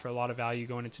potentially offer a lot of value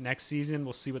going into next season.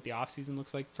 We'll see what the offseason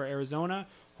looks like for Arizona.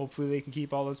 Hopefully they can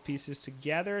keep all those pieces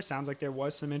together. Sounds like there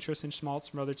was some interest in Schmaltz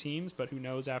from other teams, but who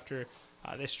knows, after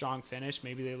this strong finish,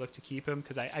 maybe they look to keep him,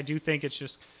 because I do think it's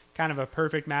just kind of a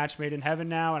perfect match made in heaven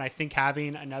now, and I think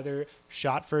having another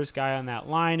shot-first guy on that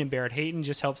line and Barrett Hayton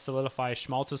just helps solidify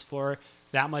Schmaltz's floor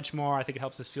that much more. I think it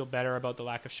helps us feel better about the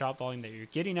lack of shot volume that you're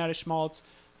getting out of Schmaltz.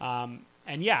 And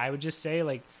yeah, I would just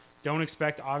say, don't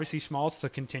expect, obviously, Schmaltz to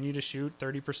continue to shoot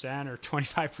 30% or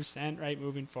 25%, right,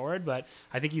 moving forward. But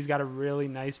I think he's got a really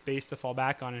nice base to fall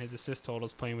back on in his assist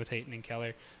totals playing with Hayton and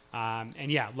Keller.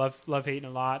 And yeah, love Hayton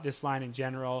a lot. This line in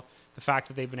general, the fact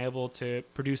that they've been able to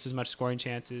produce as much scoring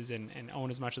chances and own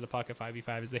as much of the puck at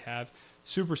 5v5 as they have,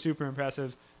 super, super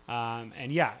impressive.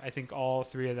 And yeah, I think all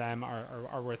 3 of them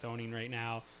are worth owning right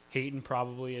now. Hayton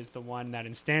probably is the one that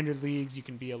in standard leagues you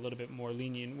can be a little bit more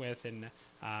lenient with, and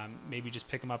maybe just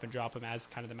pick him up and drop him as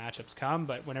kind of the matchups come.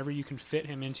 But whenever you can fit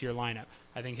him into your lineup,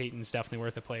 I think Hayton's definitely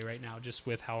worth a play right now, just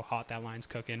with how hot that line's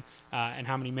cooking and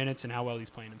how many minutes and how well he's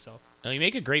playing himself. No, you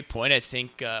make a great point. I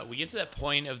think we get to that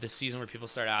point of the season where people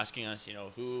start asking us,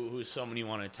 who's someone you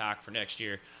want to attack for next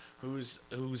year? Who's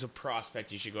a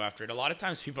prospect you should go after? And a lot of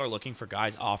times people are looking for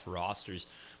guys off rosters.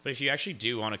 But if you actually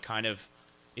do want to kind of,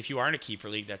 if you are in a keeper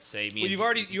league, that's say me.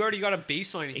 Well, you already got a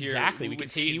baseline here. Exactly, we can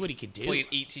see what he could do. Playing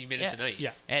 18 minutes a night.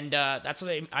 Yeah, and that's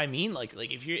what I mean. Like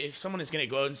if someone is going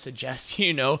to go out and suggest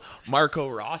Marco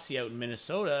Rossi out in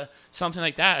Minnesota, something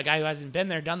like that, a guy who hasn't been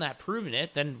there, done that, proven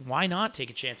it, then why not take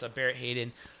a chance on Barrett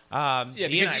Hayton?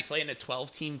 Dee and I play in a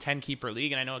 12-team, 10-keeper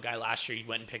league, and I know a guy last year he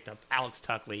went and picked up Alex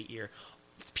Tuch late year.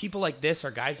 People like this are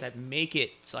guys that make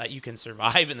it so that you can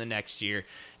survive in the next year.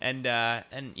 And I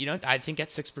think at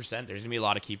 6%, there's going to be a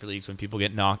lot of keeper leagues when people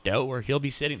get knocked out where he'll be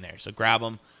sitting there. So grab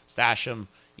him, stash him.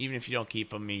 Even if you don't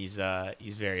keep him, he's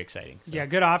very exciting. So. Yeah,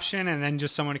 good option. And then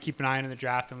just someone to keep an eye on in the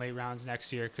draft and late rounds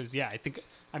next year. Because, yeah,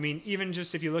 even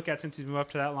just if you look at, since he's moved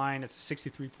up to that line, it's a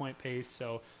 63-point pace.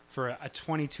 So for a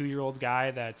 22-year-old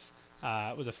guy that's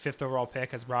was a 5th overall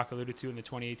pick, as Brock alluded to, in the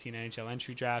 2018 NHL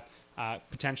entry draft.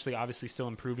 Potentially, obviously, still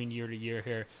improving year to year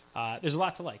here. There's a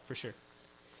lot to like, for sure.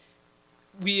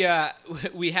 We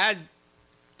had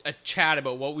a chat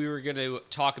about what we were going to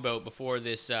talk about before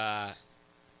this episode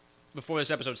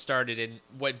started, and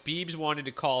what Beebs wanted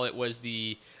to call it was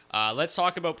the let's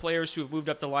talk about players who have moved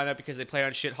up the lineup because they play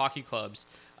on shit hockey clubs.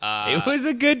 It was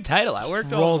a good title. I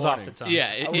worked all rolls morning. off the tongue.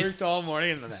 Yeah, I worked all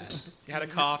morning on that. You had a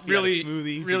coffee, really, had a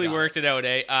smoothie. Really worked it out,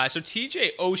 eh? So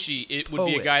TJ Oshie would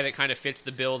be a guy that kind of fits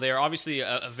the bill there. Obviously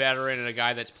a veteran and a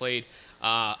guy that's played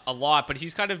a lot, but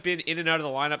he's kind of been in and out of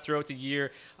the lineup throughout the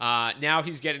year. Now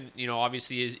he's getting,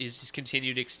 obviously his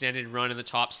continued extended run in the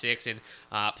top 6 and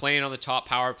playing on the top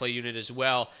power play unit as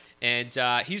well. And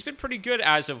he's been pretty good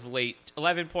as of late.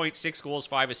 11 points, 6 goals,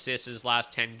 5 assists in his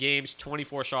last 10 games,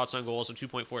 24 shots on goal, so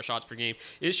 2.4 shots per game.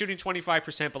 He is shooting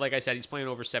 25%, but like I said, he's playing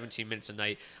over 17 minutes a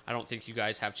night. I don't think you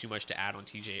guys have too much to add on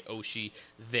TJ Oshie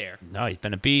there. No, he's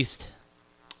been a beast.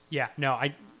 Yeah, no,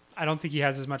 I don't think he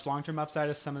has as much long-term upside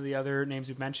as some of the other names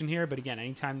we've mentioned here. But again,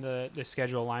 anytime the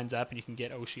schedule lines up and you can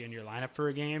get Oshie in your lineup for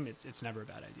a game, it's never a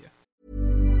bad idea.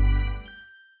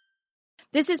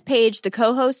 This is Paige, the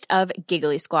co-host of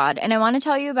Giggly Squad, and I want to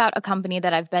tell you about a company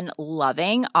that I've been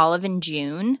loving, Olive &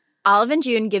 June. Olive &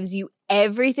 June gives you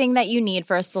everything that you need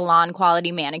for a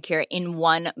salon-quality manicure in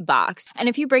one box. And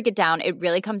if you break it down, it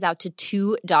really comes out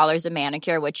to $2 a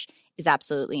manicure, which is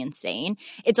absolutely insane.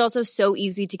 It's also so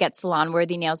easy to get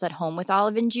salon-worthy nails at home with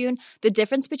Olive & June. The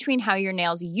difference between how your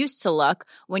nails used to look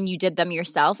when you did them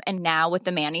yourself and now with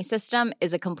the Mani system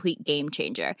is a complete game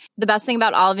changer. The best thing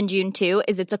about Olive & June, too,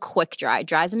 is it's a quick dry.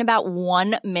 Dries in about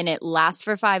 1 minute, lasts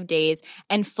for 5 days,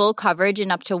 and full coverage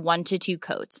in up to 1 to 2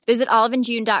 coats. Visit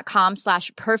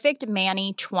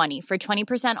oliveandjune.com/perfectmani20 for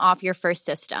 20% off your first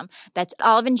system. That's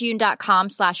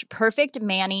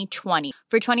oliveandjune.com/perfectmani20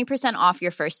 for 20% off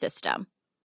your first system.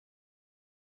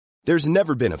 There's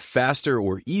never been a faster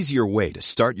or easier way to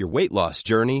start your weight loss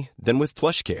journey than with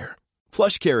PlushCare.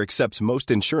 PlushCare accepts most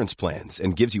insurance plans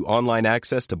and gives you online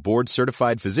access to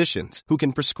board-certified physicians who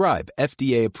can prescribe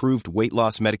FDA-approved weight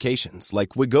loss medications like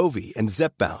Wegovy and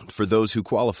Zepbound for those who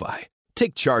qualify.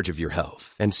 Take charge of your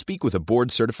health and speak with a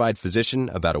board-certified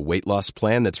physician about a weight loss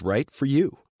plan that's right for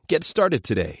you. Get started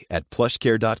today at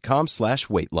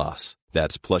plushcare.com/weight loss.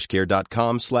 That's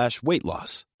plushcare.com/weight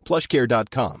loss.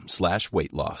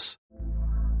 plushcare.com/weight loss.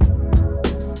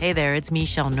 Hey there, it's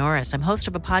Michelle Norris. I'm host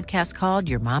of a podcast called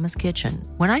Your Mama's Kitchen.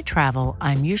 When I travel,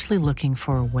 I'm usually looking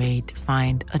for a way to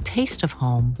find a taste of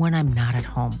home when I'm not at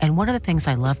home. And one of the things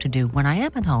I love to do when I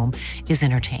am at home is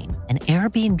entertain. And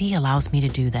Airbnb allows me to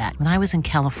do that. When I was in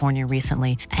California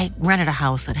recently, I rented a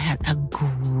house that had a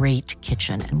great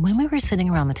kitchen. And when we were sitting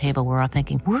around the table, we're all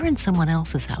thinking, we're in someone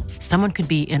else's house. Someone could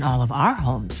be in all of our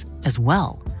homes as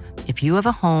well. If you have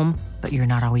a home, but you're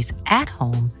not always at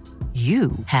home,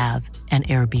 you have an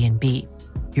Airbnb.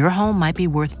 Your home might be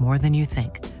worth more than you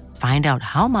think. Find out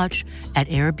how much at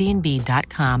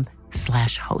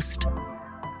airbnb.com/host.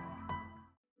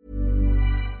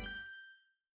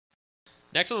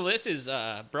 Next on the list is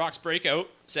Brock's breakout,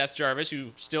 Seth Jarvis,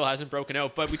 who still hasn't broken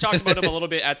out. But we talked about him a little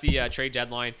bit at the trade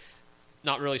deadline.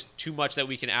 Not really too much that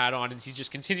we can add on, and he just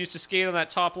continues to skate on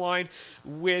that top line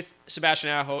with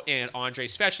Sebastian Aho and Andrei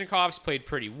Svechnikov. He's played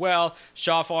pretty well.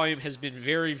 Shot volume has been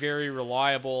very, very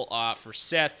reliable for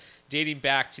Seth, dating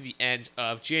back to the end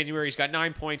of January. He's got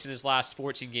 9 points in his last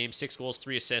 14 games, 6 goals,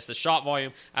 3 assists. The shot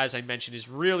volume, as I mentioned, is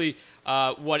really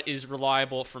what is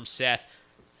reliable from Seth.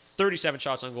 37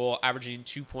 shots on goal, averaging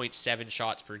 2.7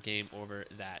 shots per game over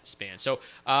that span. So,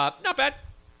 not bad.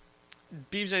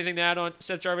 Beebs, anything to add on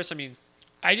Seth Jarvis? I mean,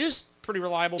 pretty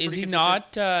reliable. Is pretty he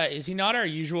consistent. not? Is he not our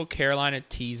usual Carolina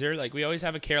teaser? Like we always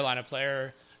have a Carolina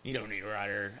player. You don't need a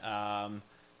rider.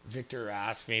 Victor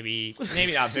Rask, maybe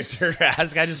not Victor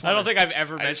Rask. I don't think I've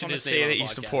ever mentioned his name. Say on that the you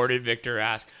podcast. supported Victor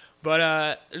Rask,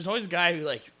 but there's always a guy who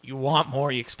like you want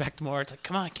more, you expect more. It's like,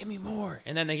 come on, give me more,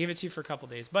 and then they give it to you for a couple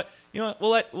days. But you know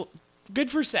what?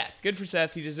 Good for Seth. Good for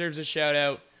Seth. He deserves a shout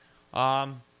out.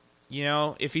 You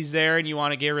know, if he's there and you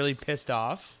want to get really pissed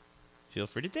off, feel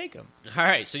free to take him. All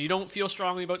right, so you don't feel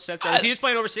strongly about Seth Jarvis. He's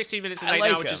playing over 16 minutes a night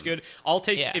now, which is good. I'll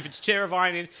take if it's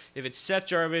Teravainen, if it's Seth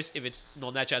Jarvis, if it's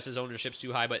Netchess's ownership's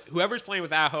too high, but whoever's playing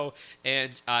with Aho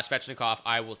and Svechnikov,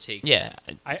 I will take. Yeah,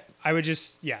 I would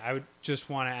just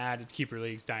want to add keeper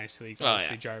leagues, dynasty leagues.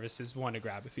 Obviously, Jarvis is one to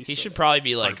grab if he should probably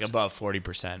be like 100%. Above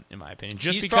 40% in my opinion,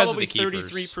 just he's because probably of the keepers.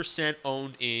 33%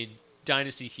 owned in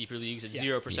dynasty keeper leagues and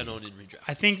 0% owned in redraft.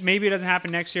 I think maybe it doesn't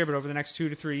happen next year, but over the next 2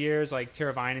 to 3 years, like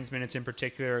Teravainen's minutes in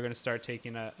particular are going to start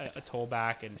taking a toll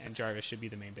back, and Jarvis should be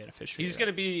the main beneficiary. He's going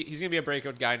to be a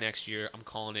breakout guy next year. I'm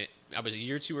calling it. I was a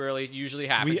year too early. Usually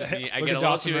happens to me. I get a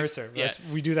little too Mercer.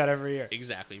 We do that every year.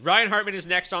 Exactly. Ryan Hartman is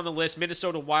next on the list.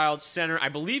 Minnesota Wild center. I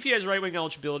believe he has right wing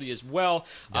eligibility as well.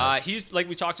 He's like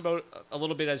we talked about a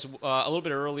little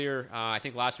bit earlier. I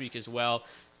think last week as well.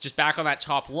 Just back on that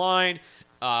top line.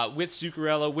 With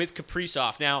Zuccarello, with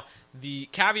Kaprizov. Now, the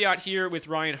caveat here with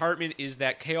Ryan Hartman is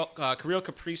that Kirill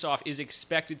Kaprizov is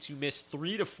expected to miss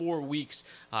 3 to 4 weeks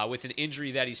with an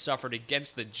injury that he suffered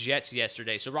against the Jets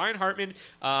yesterday. So Ryan Hartman,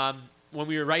 when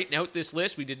we were writing out this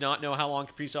list, we did not know how long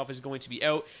Kaprizov is going to be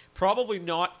out. Probably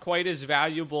not quite as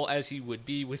valuable as he would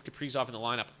be with Kaprizov in the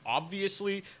lineup,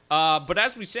 obviously. But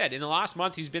as we said, in the last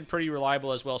month, he's been pretty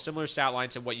reliable as well. Similar stat line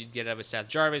to what you'd get out of a Seth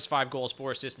Jarvis. 5 goals,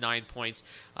 4 assists, 9 points.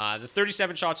 The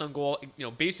 37 shots on goal,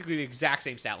 basically the exact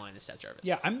same stat line as Seth Jarvis.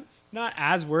 Yeah, I'm not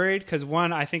as worried because,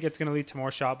 one, I think it's going to lead to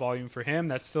more shot volume for him.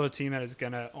 That's still a team that is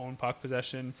going to own puck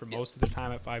possession for most of the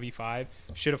time at 5v5.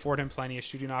 Should afford him plenty of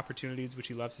shooting opportunities, which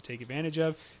he loves to take advantage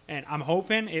of. And I'm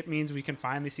hoping it means we can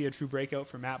finally see a true breakout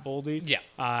for Matt Boldy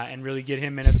and really get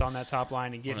him minutes on that top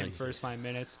line and get him first-line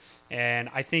minutes. And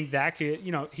I think that could,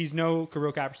 he's no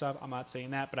Kirill Kaprizov. I'm not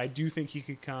saying that, but I do think he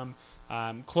could come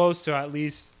close to at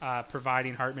least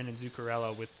providing Hartman and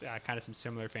Zuccarello with kind of some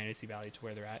similar fantasy value to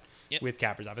where they're at with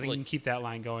Kaprizov. I think he can keep that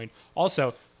line going.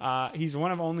 Also, he's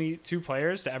one of only 2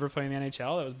 players to ever play in the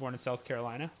NHL that was born in South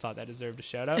Carolina. Thought that deserved a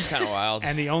shout out. It's kind of wild.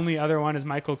 And the only other one is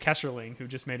Michael Kesserling, who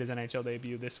just made his NHL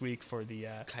debut this week for the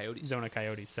Zona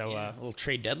Coyotes. So a little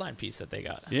trade deadline piece that they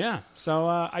got. Yeah. So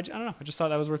I don't know. I just thought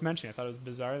that was worth mentioning. I thought it was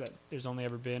bizarre that there's only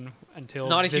ever been until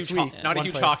not a this huge week. Not a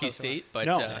huge hockey state, but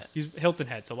no, he's Hilton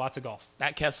Head, so lots of golf.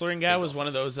 That Kesselring guy was one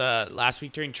of those last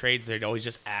week during trades. They'd always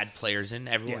just add players in.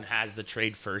 Everyone has the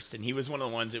trade first, and he was one of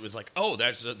the ones. It was like, oh,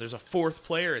 there's a 4th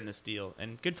player in this deal,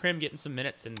 and good for him getting some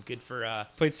minutes, and good for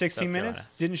played 16 minutes,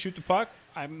 didn't shoot the puck,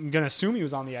 I'm going to assume he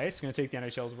was on the ice. I'm going to take the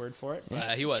NHL's word for it.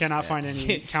 He was. Cannot find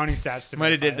any counting stats to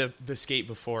Might have verify did the skate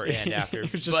before and after.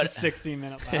 It was just a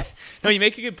 16-minute lap. No, you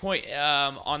make a good point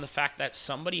on the fact that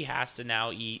somebody has to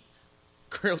now eat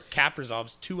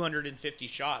Kaprizov's 250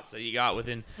 shots that he got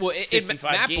within 65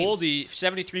 Matt games. Boldy,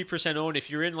 73% owned. If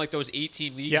you're in like those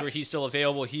 18 leagues where he's still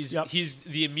available, he's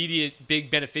the immediate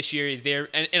big beneficiary there.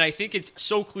 And I think it's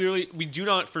so clearly, we do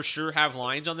not for sure have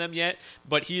lines on them yet,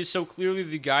 but he is so clearly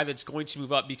the guy that's going to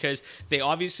move up because they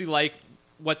obviously like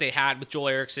what they had with Joel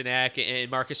Eriksson Ek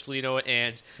and Marcus Foligno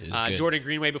and Jordan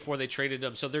Greenway before they traded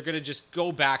him. So they're going to just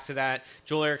go back to that.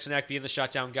 Joel Eriksson Ek being the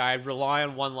shutdown guy, rely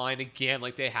on one line again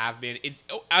like they have been.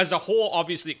 As a whole,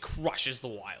 obviously, it crushes the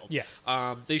Wild. Yeah.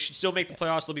 They should still make the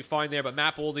playoffs. They'll be fine there. But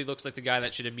Matt Boldy looks like the guy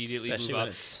that should immediately move up.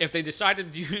 If they decide to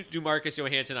do Marcus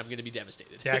Johansson, I'm going to be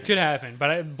devastated. Yeah, it could happen.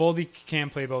 But Boldy can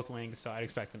play both wings, so I'd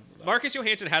expect him to move up. Marcus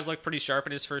Johansson has looked pretty sharp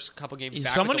in his first couple games He's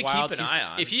back someone with the to Wild. keep an eye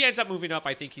on. If he ends up moving up,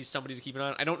 I think he's somebody to keep an eye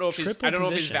on. I don't know if his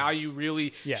Position. value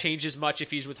really changes much if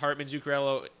he's with Hartman,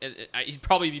 Zuccarello. He'd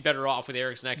probably be better off with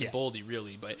Eriksson Ek and Boldy,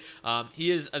 really. But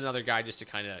he is another guy just to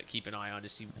kind of keep an eye on to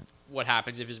see what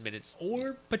happens if his minutes.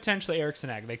 Or potentially Eriksson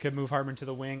Ek. They could move Hartman to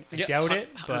the wing. I doubt it,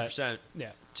 but 100%. Yeah.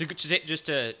 Just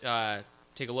to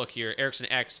take a look here, Eriksson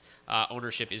Ek's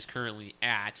ownership is currently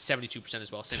at 72%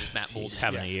 as well, same as Matt Boldy. He's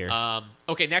having a year.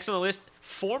 Okay, next on the list,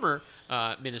 former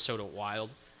Minnesota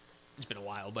Wild. It's been a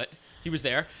while, but he was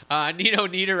there. Nino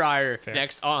Niederreiter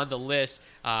next on the list.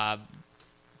 How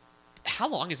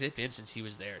long has it been since he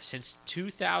was there? Since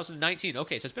 2019.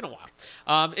 Okay, so it's been a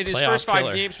while. In his first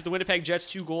 5 games with the Winnipeg Jets,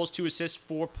 2 goals, 2 assists,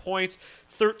 4 points,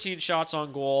 13 shots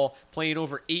on goal, playing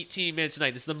over 18 minutes a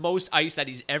night. This is the most ice that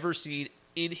he's ever seen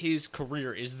in his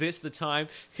career. Is this the time?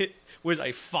 Was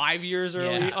I 5 years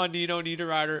early on Nino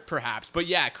Niederreiter? Perhaps. But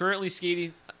yeah, currently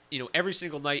skating every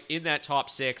single night in that top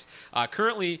 6.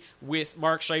 Currently with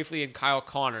Mark Scheifele and Kyle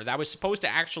Connor. That was supposed to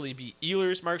actually be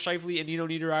Ehlers, Mark Scheifele, and Nino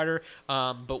Niederreiter.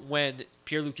 But when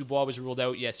Pierre-Luc Dubois was ruled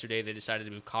out yesterday, they decided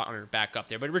to move Connor back up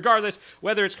there. But regardless,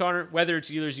 whether it's Connor, whether it's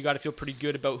Ehlers, you got to feel pretty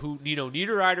good about who Nino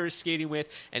Niederreiter is skating with.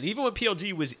 And even when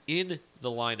PLD was in the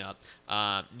lineup,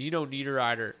 Nino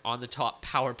Niederreiter on the top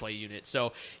power play unit.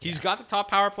 So he's got the top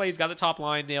power play, he's got the top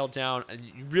line nailed down, and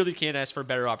you really can't ask for a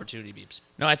better opportunity, Beeps.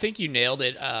 No, I think you nailed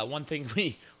it. One thing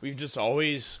we've just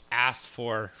always asked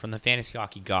for from the fantasy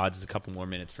hockey gods is a couple more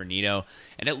minutes for Nino,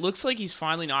 and it looks like he's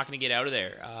finally not going to get out of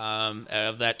there, out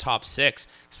of that top 6,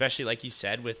 especially like you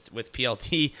said with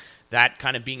PLT, that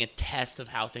kind of being a test of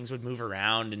how things would move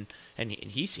around, and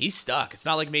he's stuck. It's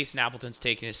not like Mason Appleton's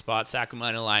taking his spot.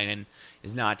 Sacramento Linen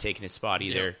is not taking his spot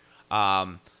either.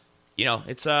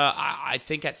 It's I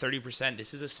think at 30%,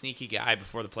 this is a sneaky guy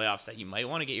before the playoffs that you might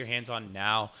want to get your hands on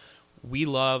now. We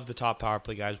love the top power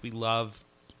play guys. We love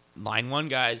line 1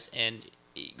 guys, and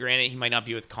granted, he might not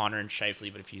be with Connor and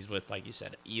Scheifele, but if he's with, like you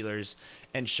said, Ehlers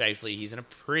and Scheifele, he's in a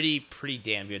pretty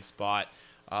damn good spot.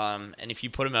 And if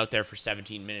you put him out there for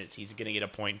 17 minutes, he's going to get a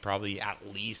point probably at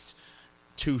least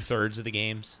 2/3 of the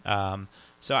games.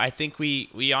 So I think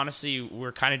we honestly,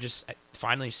 we're kind of just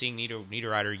finally seeing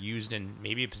Niederreiter used in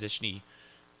maybe a position he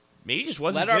maybe just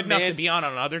wasn't good enough to be on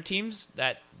other teams.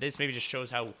 That this maybe just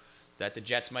shows how that the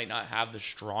Jets might not have the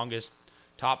strongest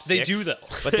top 6. They do, though.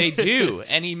 But they do.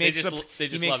 And he makes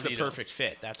the perfect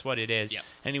fit. That's what it is. Yep.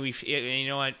 And you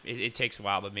know what? It takes a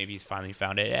while, but maybe he's finally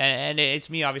found it. And it's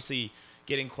me, obviously,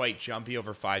 getting quite jumpy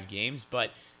over 5 games,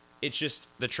 but it's just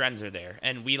the trends are there,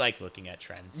 and we like looking at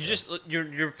trends.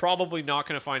 You're probably not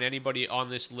going to find anybody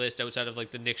on this list outside of like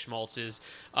the Nick Schmaltzes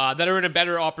that are in a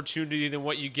better opportunity than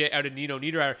what you get out of Nino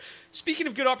Niederreiter. Speaking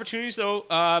of good opportunities, though,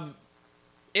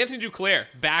 Anthony Duclair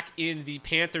back in the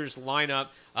Panthers lineup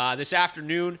this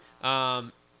afternoon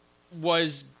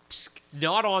was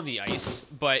not on the ice,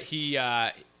 but he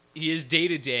is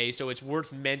day-to-day, so it's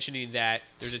worth mentioning that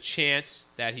there's a chance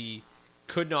that he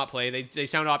could not play. They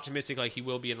sound optimistic like he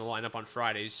will be in the lineup on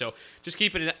Friday, so just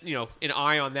keeping an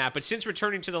eye on that. But since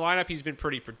returning to the lineup, he's been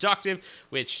pretty productive,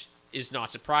 which is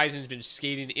not surprising. He's been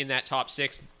skating in that top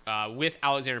 6 with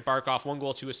Alexander Barkov. 1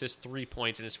 goal, 2 assists, 3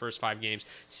 points in his first 5 games.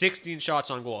 16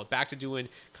 shots on goal. Back to doing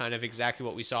kind of exactly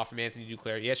what we saw from Anthony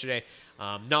Duclair yesterday.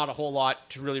 Not a whole lot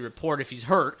to really report if he's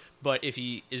hurt, but if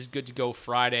he is good to go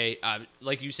Friday,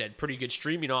 like you said, pretty good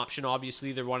streaming option.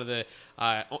 Obviously, they're one of the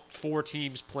 4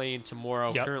 teams playing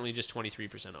tomorrow, currently just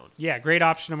 23% owned. Yeah, great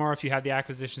option tomorrow if you have the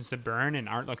acquisitions to burn and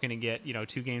aren't looking to get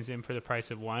 2 games in for the price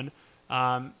of 1.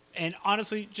 And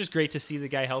honestly, just great to see the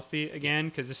guy healthy again,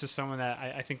 because this is someone that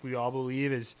I think we all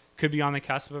believe could be on the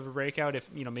cusp of a breakout.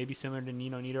 If maybe similar to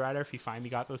Nino Niederreiter, if he finally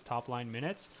got those top line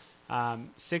minutes.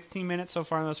 16 minutes so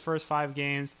far in those first 5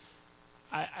 games.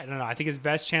 I don't know. I think his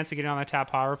best chance to get on the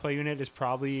top power play unit is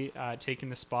probably taking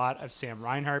the spot of Sam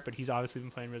Reinhart, but he's obviously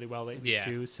been playing really well lately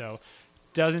too. So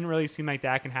doesn't really seem like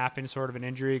that can happen. Sort of an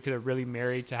injury because they're really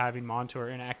married to having Montour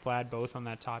and Ekblad both on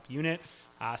that top unit.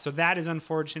 So that is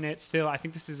unfortunate. Still, I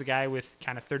think this is a guy with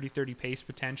kind of 30-30 pace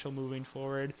potential moving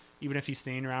forward. Even if he's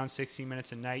staying around 16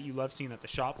 minutes a night, you love seeing that the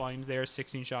shot volume's there,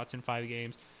 16 shots in 5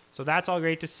 games. So that's all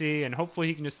great to see, and hopefully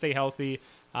he can just stay healthy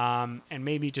and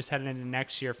maybe just heading into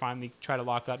next year finally try to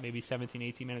lock up maybe 17,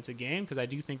 18 minutes a game, because I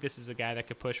do think this is a guy that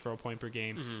could push for a point per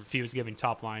game if he was giving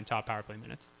top power play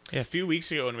minutes. Yeah, a few weeks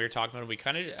ago when we were talking about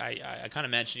it, I kind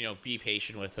of mentioned, be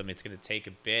patient with him. It's going to take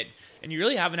a bit, and you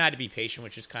really haven't had to be patient,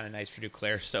 which is kind of nice for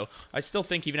Duclair. So I still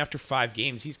think even after 5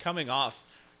 games, he's coming off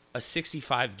a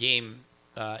 65-game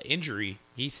injury.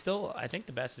 He's still, I think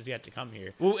the best is yet to come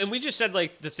here. Well, and we just said,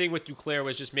 like, the thing with Duclair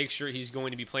was just make sure he's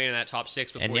going to be playing in that top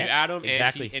 6 before you add him.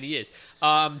 Exactly. And he is.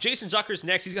 Jason Zucker's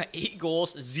next. He's got 8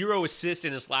 goals, 0 assists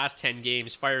in his last 10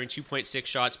 games, firing 2.6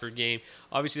 shots per game.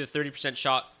 Obviously, the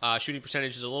 30% shooting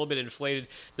percentage is a little bit inflated.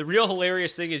 The real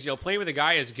hilarious thing is, playing with a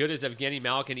guy as good as Evgeny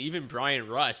Malkin, even Brian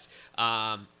Rust,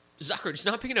 Zucker just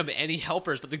not picking up any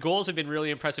helpers, but the goals have been really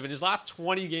impressive. In his last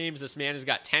 20 games, this man has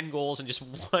got 10 goals and just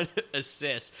 1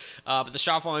 assist. But the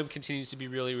shot volume continues to be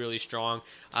really, really strong.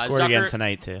 Scored again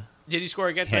tonight, too. Did he score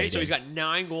again tonight? Yeah, so he's got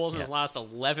 9 goals in his last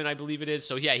 11, I believe it is.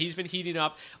 So, yeah, he's been heating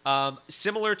up.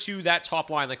 Similar to that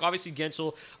top line. Like, obviously,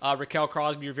 Gensel, Raquel,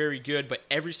 Crosby are very good, but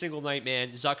every single night,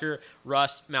 man, Zucker,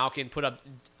 Rust, Malkin put up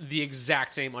the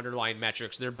exact same underlying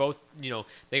metrics. They're both,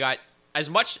 they got... As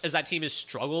much as that team has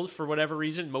struggled for whatever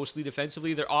reason, mostly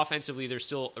defensively, they're offensively, they're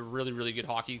still a really, really good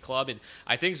hockey club, and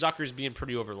I think Zucker's being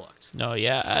pretty overlooked. No,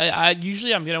 yeah. I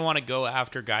usually I'm going to want to go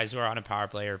after guys who are on a power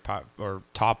play or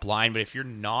top line, but if you're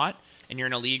not, and you're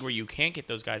in a league where you can't get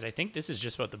those guys, I think this is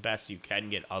just about the best you can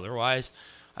get otherwise.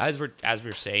 As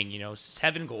we're saying,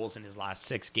 7 goals in his last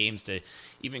 6 games to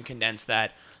even condense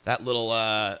that little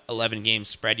 11-game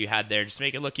spread you had there, just to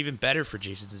make it look even better for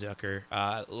Jason Zucker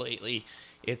lately.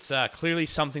 It's clearly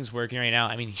something's working right now.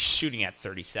 I mean, he's shooting at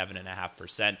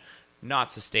 37.5%. Not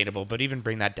sustainable, but even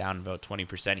bring that down about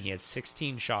 20%. He has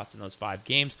 16 shots in those 5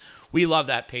 games. We love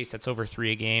that pace. That's over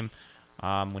 3 a game.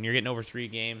 When you're getting over 3 a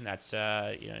game, that's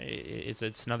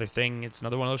it's another thing. It's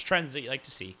another one of those trends that you like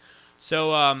to see.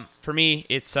 So for me,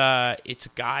 it's a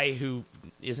guy who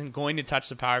isn't going to touch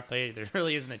the power play. There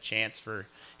really isn't a chance for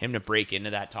him to break into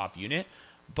that top unit.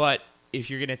 But if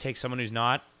you're going to take someone who's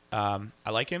not, I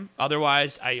like him.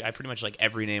 Otherwise, I pretty much like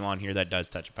every name on here that does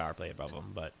touch a power play above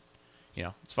him. But,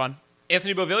 it's fun.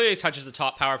 Anthony Beauvillier touches the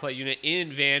top power play unit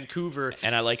in Vancouver.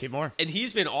 And I like it more. And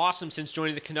he's been awesome since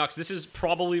joining the Canucks. This is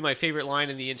probably my favorite line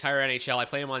in the entire NHL. I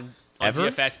play him on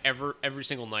DFS every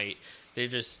single night. They're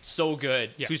just so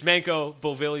good. Yeah. Kuzmenko,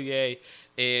 Beauvillier,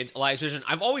 and Elias Vision.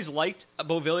 I've always liked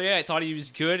Beauvillier. I thought he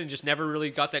was good and just never really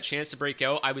got that chance to break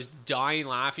out. I was dying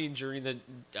laughing during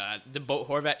the Bo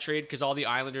Horvat trade because all the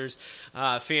Islanders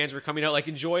fans were coming out like,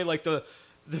 enjoy like the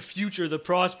future, the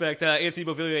prospect. Anthony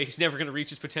Beauvillier, he's never going to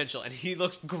reach his potential. And he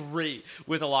looks great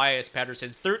with Elias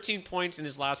Pettersson. 13 points in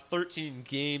his last 13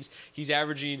 games. He's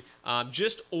averaging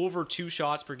just over 2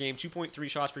 shots per game, 2.3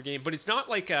 shots per game. But it's not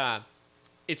like...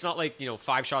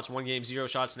 5 shots one game, 0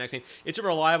 shots the next game. It's a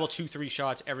reliable 2-3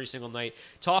 shots every single night.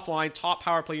 Top line, top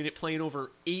power play unit, playing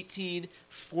over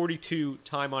 18:42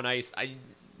 time on ice. A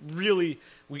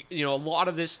lot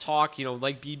of this talk,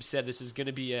 like Beeb said, this is going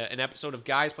to be an episode of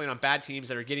guys playing on bad teams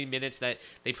that are getting minutes that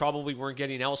they probably weren't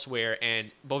getting elsewhere.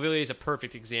 And Beauvillier is a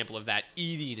perfect example of that,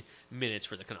 eating minutes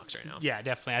for the Canucks right now. Yeah,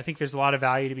 definitely. I think there's a lot of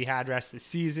value to be had rest of the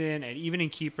season and even in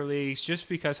keeper leagues, just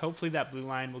because hopefully that blue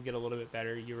line will get a little bit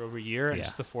better year over year and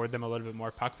just afford them a little bit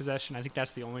more puck possession. I think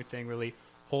that's the only thing really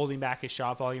holding back his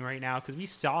shot volume right now, because we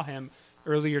saw him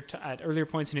at earlier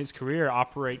points in his career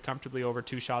operate comfortably over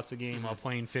 2 shots a game while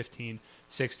playing 15,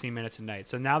 16 minutes a night.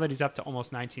 So now that he's up to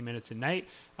almost 19 minutes a night,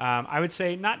 I would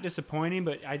say not disappointing,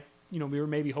 but we were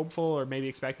maybe hopeful or maybe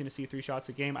expecting to see 3 shots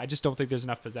a game. I just don't think there's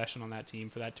enough possession on that team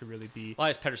for that to really be...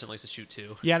 Elias Pettersson likes to shoot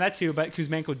too. Yeah, that too, but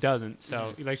Kuzmenko doesn't.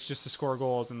 So he likes just to score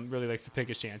goals and really likes to pick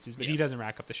his chances, but he doesn't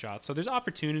rack up the shots. So there's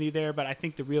opportunity there, but I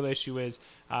think the real issue is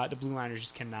the Blue Liners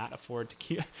just cannot afford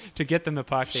to get them the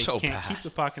puck. They can't keep the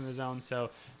puck in the zone. So,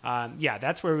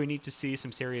 that's where we need to see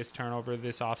some serious turnover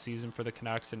this offseason for the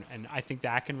Canucks, and I think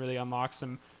that can really unlock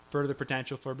some further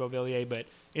potential for Beauvillier. But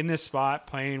in this spot,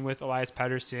 playing with Elias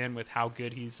Pettersson, with how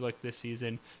good he's looked this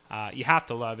season, you have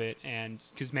to love it. And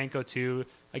Kuzmenko too,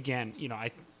 again,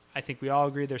 I think we all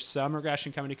agree there's some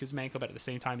regression coming to Kuzmenko, but at the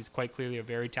same time, he's quite clearly a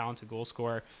very talented goal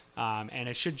scorer. And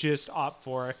it should just opt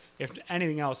for if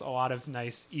anything else, a lot of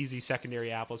nice, easy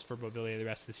secondary apples for Beauvillier the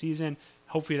rest of the season.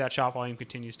 Hopefully that shot volume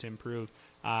continues to improve.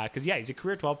 Because, he's a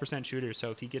career 12% shooter,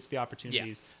 so if he gets the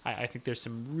opportunities, I think there's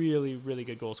some really, really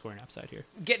good goal-scoring upside here.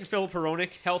 Getting Filip Hronek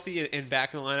healthy and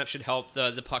back in the lineup should help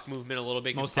the puck movement a little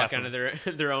bit, get the puck out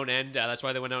of their own end. That's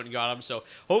why they went out and got him. So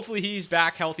hopefully he's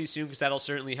back healthy soon, because that'll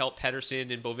certainly help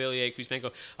Pettersson and Beauvillier,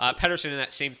 Kuzmenko. Pettersson in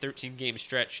that same 13-game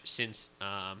stretch since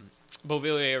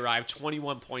Beauvillier arrived,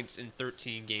 21 points in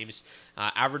 13 games,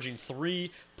 averaging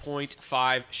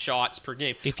 3.5 shots per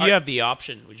game. If you have the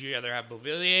option, would you rather have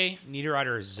Beauvillier, Niederreiter,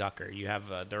 or Zucker? You have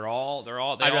they all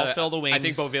fill the wings. I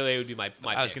think Beauvillier would be my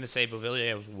I was going to say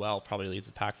Beauvillier as well probably leads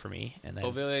the pack for me, and then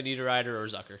Beauvillier, Niederreiter, or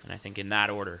Zucker. And I think in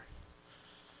that order.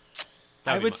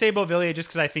 I would say Beauvillier just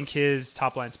because I think his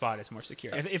top line spot is more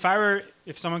secure.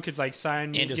 If someone could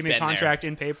sign me, give me a contract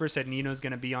in paper, said Nino's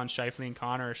going to be on Scheifele and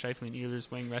Connor or Scheifele and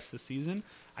Ehlers wing rest of the season,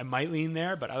 I might lean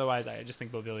there, but otherwise I just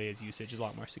think Beauvillier's usage is a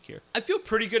lot more secure. I feel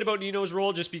pretty good about Nino's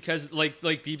role just because, like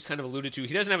Beebs kind of alluded to,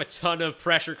 he doesn't have a ton of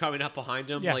pressure coming up behind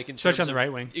him. Yeah, especially on the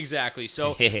right wing. Exactly.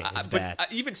 So, but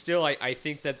even still, I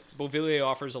think that Beauvillier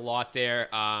offers a lot there.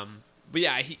 But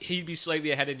yeah, he'd be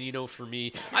slightly ahead of Nino for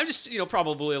me. I'm just,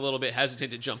 probably a little bit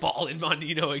hesitant to jump all in on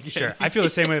Nino again. Sure. I feel the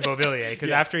same way with Beauvillier,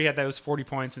 because after he had those 40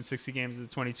 points in 60 games as a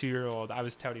 22-year-old, I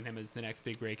was touting him as the next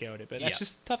big breakout. But that's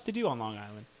just tough to do on Long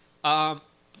Island.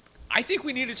 I think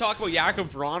we need to talk about Jakub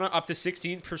Vrana, up to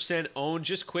 16% owned.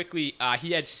 Just quickly,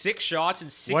 he had 6 shots and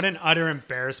 6... What an utter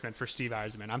embarrassment for Steve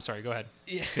Yzerman. I'm sorry, go ahead.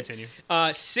 Yeah. Continue.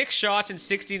 6 shots in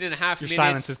 16 and a half minutes. Your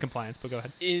silence is compliance, but go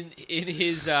ahead. In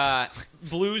his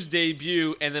Blues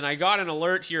debut, and then I got an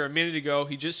alert here a minute ago.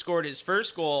 He just scored his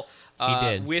first goal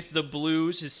with the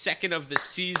Blues, his second of the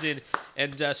season.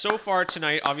 And so far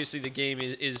tonight, obviously the game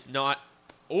is not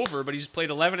over, but he's played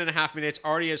 11 and a half minutes,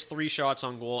 already has 3 shots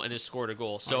on goal, and has scored a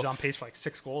goal. So he's on pace for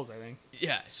 6 goals, I think.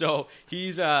 Yeah, so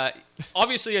he's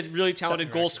obviously a really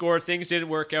talented goal scorer. Things didn't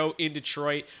work out in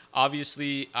Detroit.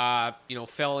 Obviously,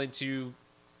 fell into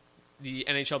the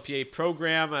NHLPA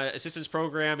program, assistance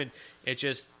program, and it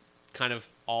just kind of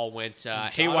all went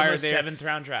haywire there. 7th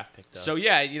round draft pick, though. So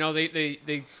yeah,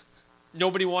 they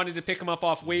nobody wanted to pick him up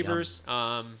off waivers.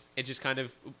 It just kind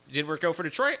of didn't work out for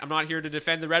Detroit. I'm not here to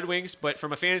defend the Red Wings, but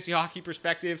from a fantasy hockey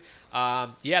perspective,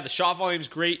 the shot volume is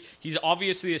great. He's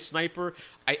obviously a sniper.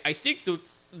 I think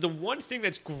the one thing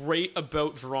that's great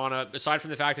about Vrana, aside from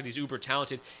the fact that he's uber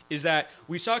talented, is that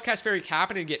we saw Kasperi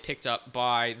Kapanen get picked up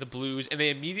by the Blues, and they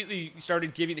immediately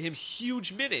started giving him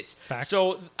huge minutes. Facts.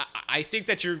 So I think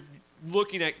that you're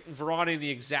looking at Vrana in the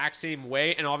exact same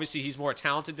way, and obviously he's more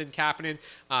talented than Kapanen.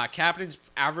 Kapanen's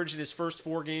averaged in his first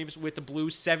 4 games with the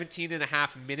Blues 17 and a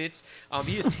half minutes.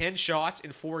 He has 10 shots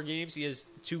in 4 games. He has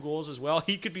 2 goals as well.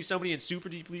 He could be somebody in super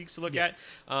deep leagues to look at.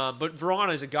 But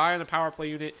Vrana is a guy on the power play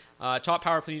unit, top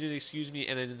power play unit,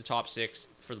 and then in the top 6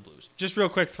 for the Blues. Just real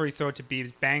quick before you throw it to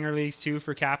Beebs, banger leagues too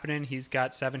for Kapanen. He's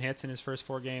got 7 hits in his first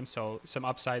 4 games, so some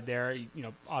upside there.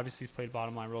 Obviously he's played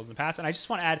bottom line roles in the past. And I just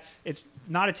want to add, it's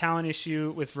not a talent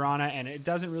issue with Vrana, and it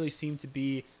doesn't really seem to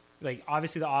be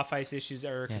obviously the off-ice issues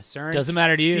are a concern. Doesn't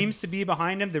matter to you. Seems to be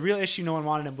behind him. The real issue no one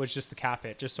wanted him was just the cap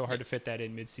hit. Just so hard to fit that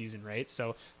in mid-season, right?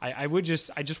 So I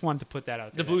just wanted to put that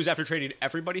out there. The Blues, after trading,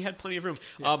 everybody had plenty of room.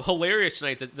 Yeah. Hilarious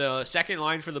tonight that the second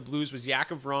line for the Blues was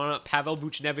Jakub Vrana, Pavel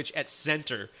Buchnevich at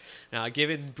center. Now,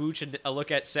 giving Buch a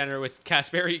look at center with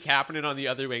Kasperi Kapanen on the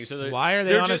other wing. So why are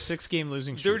they on a 6-game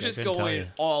losing streak? They're just going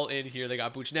all in here. They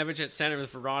got Buchnevich at center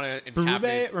with Vrana and Berube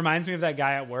Kapanen. Reminds me of that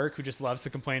guy at work who just loves to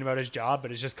complain about his job,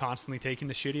 but is just constantly taking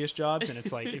the shittiest jobs. And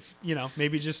it's like, if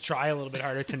maybe just try a little bit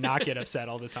harder to not get upset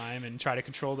all the time and try to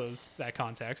control that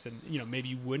context. And maybe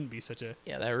you wouldn't be such a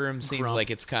that room seems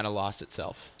like it's kind of lost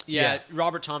itself. Yeah,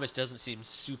 Robert Thomas doesn't seem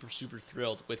super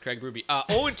thrilled with Craig Berube.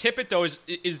 Owen Tippett though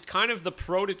is kind of the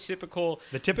prototypical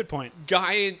Tippett point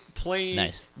guy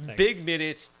playing big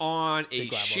minutes on a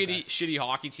shitty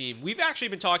hockey team. We've actually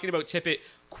been talking about Tippett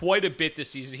quite a bit this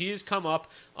season. He has come up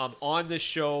on this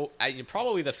show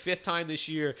probably the 5th time this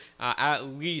year at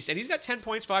least, and he's got 10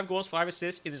 points, 5 goals, 5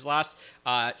 assists in his last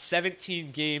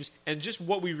 17 games. And just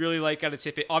what we really like out of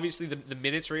Tippett, obviously the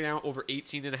minutes right now, over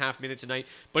 18 and a half minutes a night,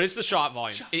 but it's the shot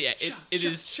volume. It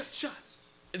is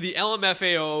the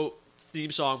LMFAO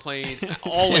theme song playing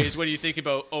always when you think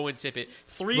about Owen Tippett.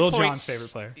 Lil Jon's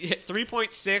favorite player.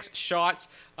 3.6 shots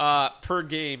per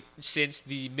game since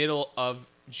the middle of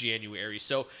January.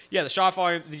 So the shot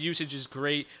volume, the usage is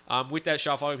great. With that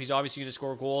shot volume, he's obviously going to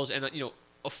score goals. And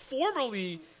a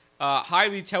formerly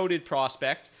highly touted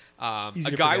prospect, a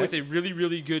guy with a really,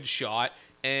 really good shot.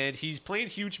 and he's playing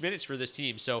huge minutes for this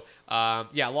team. So, a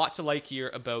lot to like here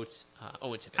about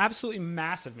Owen Tippett. Absolutely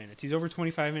massive minutes. He's over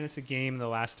 25 minutes a game in the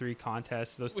last 3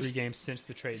 contests, those 3 games since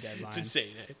the trade deadline. It's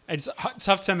insane, eh? It's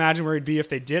tough to imagine where he'd be if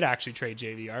they did actually trade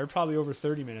JVR. Probably over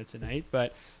 30 minutes a night.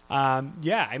 But,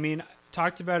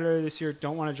 talked about it earlier this year.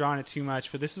 Don't want to draw on it too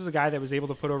much, but this is a guy that was able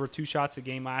to put over 2 shots a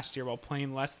game last year while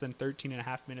playing less than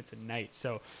 13.5 minutes a night.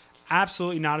 So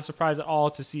absolutely not a surprise at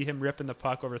all to see him ripping the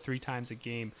puck over 3 times a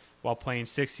game while playing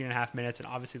 16.5 minutes, and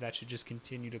obviously that should just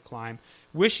continue to climb.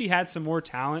 Wish he had some more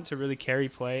talent to really carry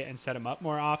play and set him up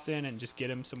more often and just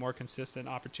get him some more consistent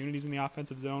opportunities in the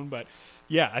offensive zone. But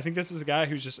yeah, I think this is a guy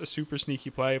who's just a super sneaky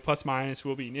play. Plus minus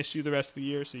will be an issue the rest of the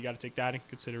year, so you got to take that into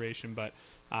consideration. But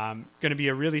going to be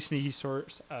a really sneaky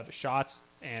source of shots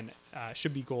and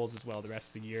should be goals as well the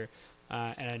rest of the year.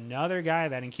 And another guy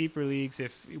that in keeper leagues,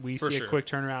 if we see a quick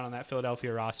turnaround on that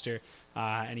Philadelphia roster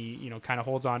and he kind of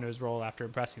holds on to his role after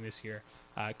impressing this year,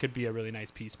 could be a really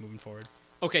nice piece moving forward.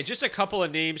 Okay, just a couple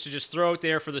of names to just throw out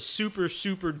there for the super,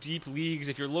 super deep leagues.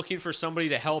 If you're looking for somebody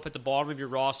to help at the bottom of your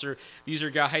roster, these are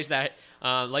guys that,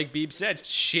 like Beeb said,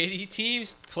 shitty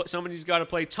teams. Somebody's got to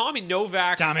play. Tommy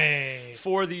Novak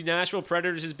for the Nashville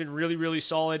Predators has been really, really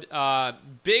solid.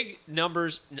 Big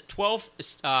numbers, 12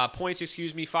 points,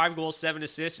 5 goals, 7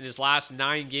 assists in his last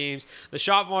 9 games. The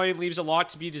shot volume leaves a lot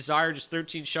to be desired, just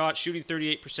 13 shots, shooting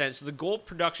 38%. So the goal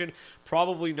production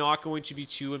probably not going to be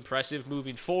too impressive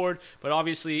moving forward, but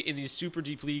obviously in these super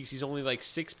deep leagues, he's only like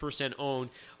 6% owned.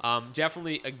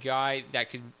 Definitely a guy that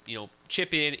could,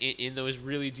 chip in those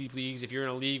really deep leagues. If you're in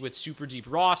a league with super deep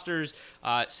rosters,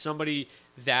 somebody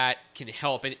that can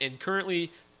help. And currently,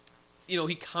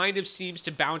 he kind of seems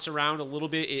to bounce around a little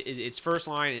bit. It's first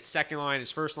line, it's second line,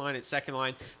 it's first line, it's second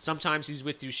line. Sometimes he's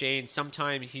with Duchesne,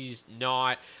 sometimes he's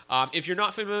not. If you're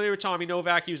not familiar with Tommy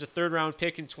Novak, he was a 3rd-round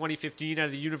pick in 2015 out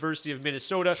of the University of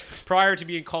Minnesota. Prior to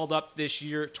being called up this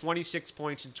year, 26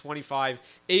 points in 25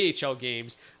 AHL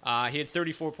games. He had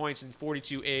 34 points in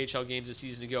 42 AHL games a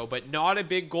season ago, but not a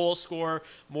big goal scorer,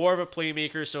 more of a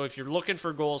playmaker. So if you're looking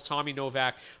for goals, Tommy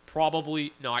Novak,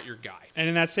 probably not your guy. And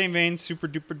in that same vein, super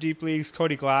duper deep leagues,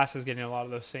 Cody Glass is getting a lot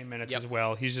of those same minutes as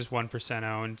well. He's just 1%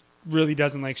 owned. Really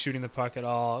doesn't like shooting the puck at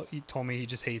all. He told me he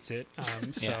just hates it.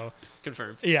 So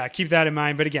confirmed. Yeah, keep that in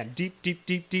mind. But again, deep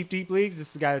leagues.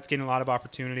 This is a guy that's getting a lot of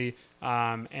opportunity.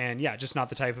 Just not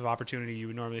the type of opportunity you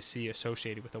would normally see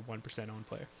associated with a 1% owned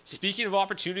player. Speaking of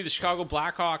opportunity, the Chicago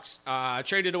Blackhawks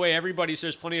traded away everybody, so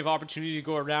there's plenty of opportunity to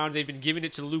go around. They've been giving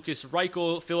it to Lukas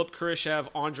Reichel, Philip Kurashev,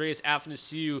 Andreas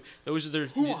Athanasiou. Those are their.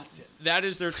 Who wants it? That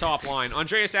is their top line.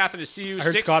 Andreas Athanasiou. I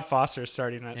heard Scott Foster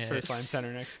starting at first line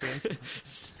center next game.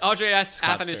 Andreas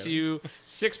Athanasiou,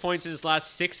 6 points in his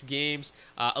last 6 games,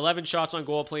 11 shots on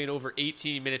goal, playing over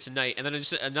 18 minutes a night. And then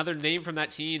just another name from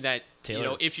that team that,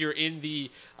 Taylor. if you're in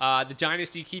the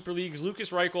Dynasty Keeper Leagues, Lukas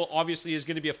Reichel obviously is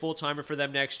going to be a full-timer for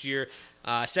them next year.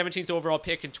 17th overall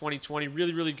pick in 2020.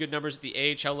 Really, really good numbers at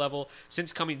the AHL level.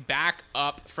 Since coming back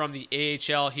up from the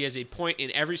AHL, he has a point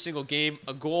in every single game,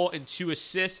 a goal and 2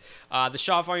 assists. The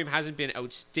shot volume hasn't been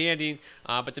outstanding,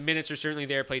 but the minutes are certainly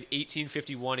there. Played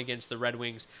 18:51 against the Red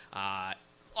Wings.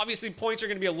 Obviously, points are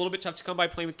going to be a little bit tough to come by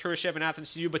playing with Kurashev and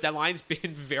Athanasiou, but that line's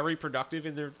been very productive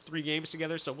in their 3 games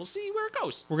together, so we'll see where it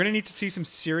goes. We're going to need to see some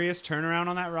serious turnaround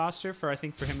on that roster for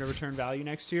him to return value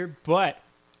next year, but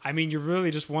you're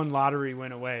really just one lottery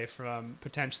win away from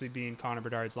potentially being Connor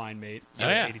Bedard's line mate for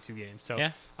 82 games. So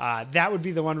that would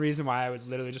be the one reason why I would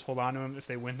literally just hold on to him. If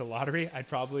they win the lottery, I'd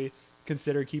probably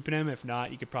consider keeping him. If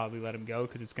not, you could probably let him go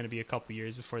because it's going to be a couple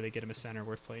years before they get him a center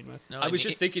worth playing with. I was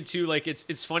just thinking too, like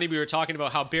it's funny we were talking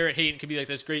about how Barrett Hayton could be like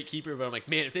this great keeper, but I'm like,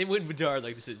 man, if they win Bedard,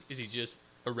 like, is he just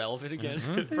irrelevant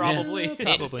again? Probably.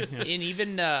 Probably. And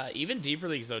even deeper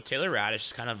leagues though, Taylor Radish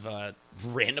is kind of a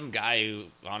random guy who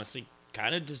honestly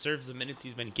kind of deserves the minutes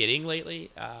he's been getting lately.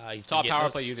 He's top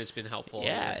power play unit's been helpful.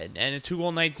 Yeah, and a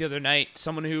 2-goal night the other night.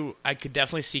 Someone who I could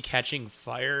definitely see catching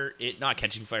fire. Not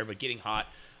catching fire, but getting hot.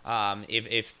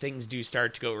 If things do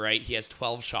start to go right, he has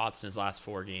 12 shots in his last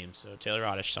 4 games. So Taylor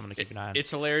Radish, someone to keep an eye on. It's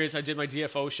hilarious. I did my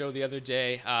DFO show the other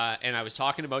day, and I was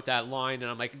talking about that line, and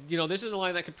I'm like, this is a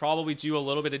line that could probably do a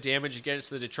little bit of damage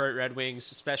against the Detroit Red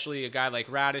Wings, especially a guy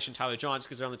like Radish and Tyler Johnson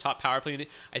because they're on the top power play unit.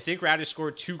 I think Radish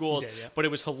scored 2 goals, but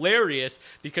it was hilarious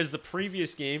because the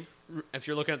previous game, if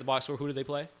you're looking at the box score, who did they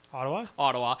play?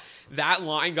 Ottawa. That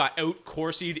line got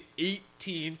out-Corsied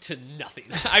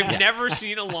 18-0. I've never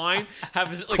seen a line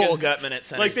have like Cole Gutman at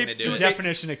center. Like going to do The it.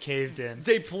 definition of caved in.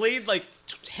 They played like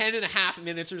 10 and a half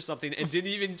minutes or something and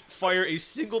didn't even fire a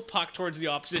single puck towards the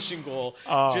opposition goal.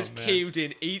 Just caved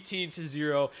in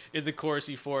 18-0 in the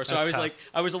Corsi 4. So That's tough.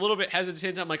 I was a little bit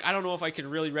hesitant. I'm like, I don't know if I can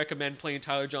really recommend playing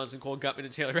Tyler Johnson, Cole Gutman,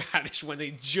 and Taylor Raddysh when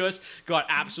they just got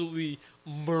absolutely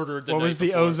murdered the What night was the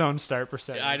before. ozone start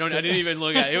percentage? I didn't even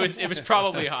look at it. It was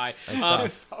probably high.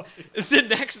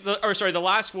 The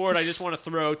last forward I just want to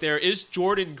throw out there is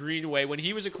Jordan Greenway. When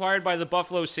he was acquired by the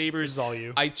Buffalo Sabres, This is all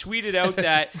you. I tweeted out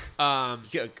that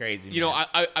Go crazy. you know,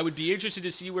 I would be interested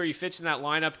to see where he fits in that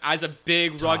lineup as a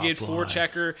big, rugged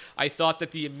forechecker. I thought that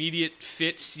the immediate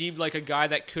fit seemed like a guy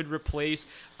that could replace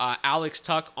Alex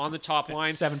Tuck on the top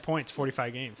line 7 points,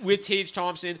 45 games. with Tage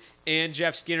Thompson and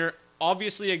Jeff Skinner.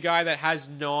 Obviously, a guy that has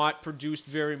not produced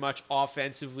very much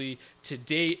offensively to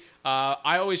date.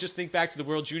 I always just think back to the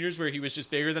World Juniors where he was just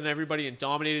bigger than everybody and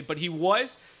dominated. But he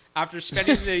was, after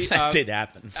spending the that did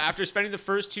happen. After spending the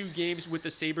first 2 games with the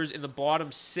Sabres in the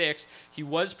bottom 6, he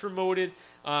was promoted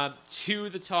to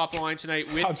the top line tonight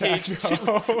with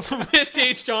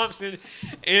Tage Thompson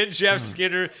and Jeff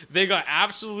Skinner. They got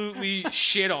absolutely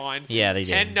shit on. Yeah, they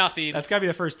did. 10-0. That's got to be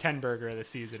the first 10 burger of the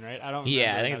season, right? I don't.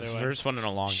 Yeah, I remember think it's the another one. first one in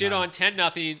a long Shit time. on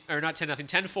 10-0, or not 10-0,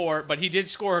 10-4, but he did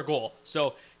score a goal.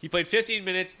 So he played 15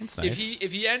 minutes. That's nice.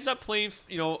 If he ends up playing,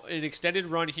 an extended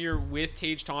run here with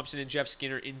Tage Thompson and Jeff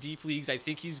Skinner in deep leagues, I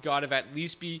think he's got to at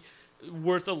least be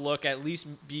worth a look, at least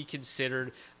be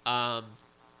considered.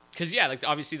 Because,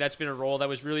 obviously that's been a role that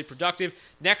was really productive.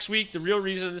 Next week, the real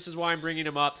reason this is why I'm bringing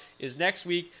him up is next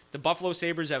week, the Buffalo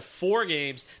Sabres have 4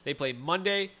 games. They play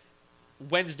Monday,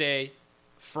 Wednesday,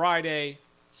 Friday,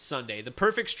 Sunday. The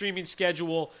perfect streaming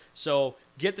schedule. So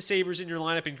get the Sabres in your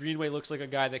lineup, and Greenway looks like a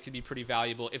guy that could be pretty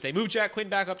valuable. If they move Jack Quinn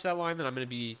back up to that line, then I'm going to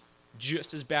be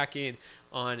just as back in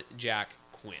on Jack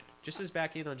Quinn.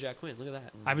 Look at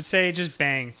that. I would say just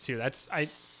bangs too.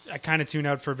 I kind of tune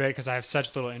out for a bit because I have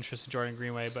such little interest in Jordan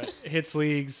Greenway, but hits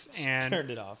leagues and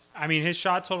Turned it off. I mean, his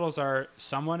shot totals are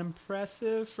somewhat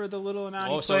impressive for the little amount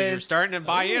he plays. So you're starting to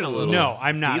buy in a little. No,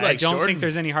 I'm not. Do you like I don't Jordan? think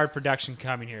there's any hard production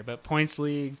coming here, but points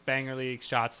leagues, banger leagues,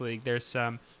 shots league, there's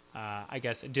some, I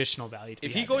guess, additional value.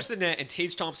 If he goes to the net and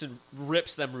Tage Thompson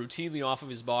rips them routinely off of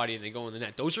his body and they go in the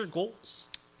net, those are goals.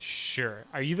 Sure.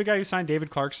 Are you the guy who signed David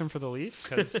Clarkson for the Leafs?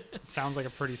 Because it sounds like a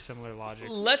pretty similar logic.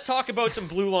 Let's talk about some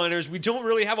blue liners. We don't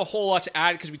really have a whole lot to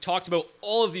add because we talked about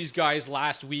all of these guys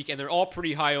last week, and they're all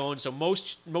pretty high owned. So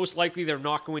most likely they're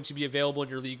not going to be available in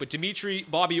your league. But Dmitry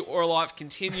Bobby Orlov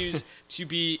continues to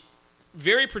be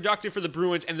very productive for the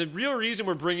Bruins, and the real reason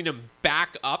we're bringing him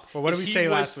back up. Well, what is did we he say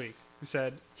was- last week? We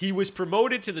said, He was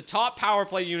promoted to the top power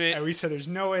play unit. and we said there's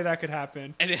no way that could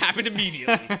happen. And it happened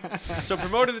immediately. So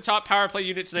promoted to the top power play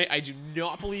unit tonight. I do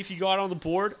not believe he got on the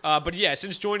board. But yeah,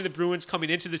 since joining the Bruins coming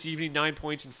into this evening, 9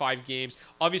 points in 5 games.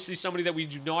 Obviously somebody that we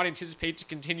do not anticipate to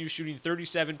continue shooting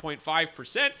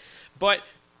 37.5%. But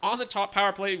on the top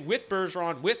power play with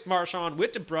Bergeron, with Marchand,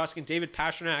 with DeBrusk, and David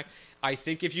Pastrnak, I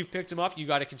think if you've picked him up, you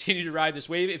got to continue to ride this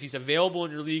wave. If he's available in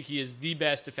your league, he is the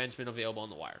best defenseman available on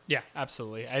the wire. Yeah,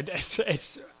 absolutely.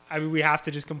 I mean, we have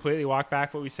to just completely walk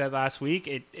back what we said last week.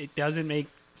 It doesn't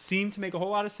seem to make a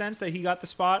whole lot of sense that he got the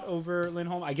spot over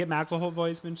Lindholm. I get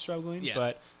McAvoy's been struggling,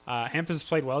 but Hampus has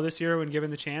played well this year when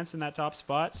given the chance in that top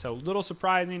spot. So a little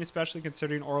surprising, especially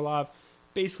considering Orlov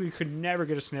basically could never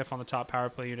get a sniff on the top power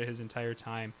play unit his entire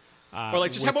time. Or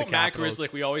like, just how with the about Matt Capitals.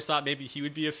 Grzelcyk? We always thought maybe he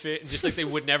would be a fit, and just like they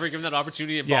would never give him that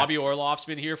opportunity. And Yeah. Bobby Orlov's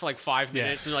been here for like 5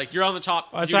 minutes, and like you're on the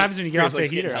top. Well, that's what happens when you get off to a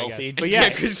Grzelcyk's heater, getting I guess. healthy. But yeah,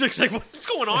 Grzelcyk's like, what's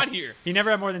going on here? he never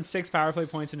had more than 6 power play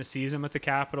points in a season with the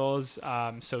Capitals.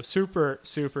 So super,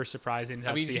 super surprising. To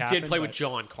I mean, see he happen, did play but- with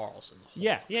John Carlson.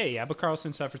 Yeah. But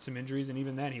Carlson suffered some injuries, and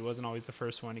even then, he wasn't always the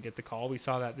first one to get the call. We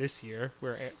saw that this year,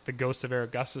 where the ghost of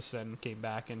Eric Gustafsson came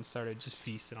back and started just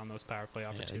feasting on those power play Yeah,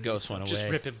 opportunities. the ghost went away. Just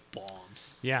ripping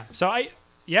bombs. Yeah. So I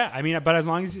mean, but as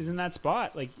long as he's in that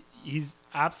spot, like he's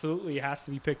absolutely has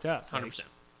to be picked up. Like, 100%.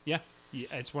 Yeah,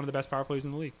 it's one of the best power plays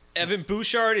in the league. Evan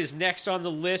Bouchard is next on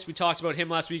the list. We talked about him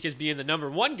last week as being the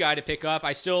number 1 guy to pick up.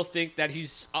 I still think that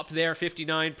he's up there,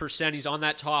 59%. He's on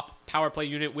that top power play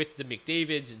unit with the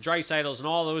McDavids and Dreisaitl's and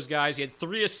all those guys. He had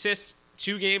 3 assists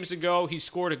 2 games ago. He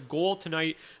scored a goal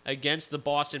tonight against the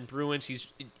Boston Bruins. He's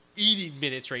eating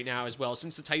minutes right now as well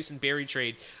since the Tyson Barrie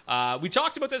trade. We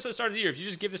talked about this at the start of the year. If you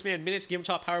just give this man minutes, give him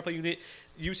top power play unit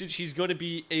usage, he's going to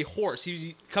be a horse.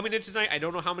 He coming in tonight, I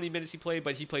don't know how many minutes he played,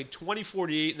 but he played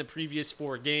 20-48 in the previous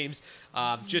 4 games.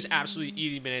 Just absolutely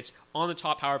eating minutes on the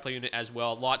top power play unit as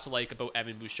well. Lots to like about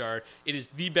Evan Bouchard. It is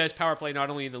the best power play not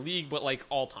only in the league, but like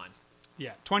all time.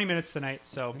 Yeah, 20 minutes tonight.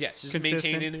 So yes, just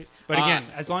consistent. maintaining it. But again,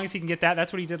 as long as he can get that,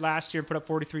 that's what he did last year. Put up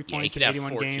 43 Yeah, he points could in have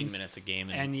 81 14 games. minutes a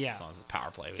game, and yeah, as long as the power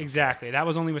play. Exactly. That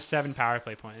was only with 7 power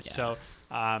play points. Yeah. So,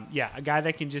 a guy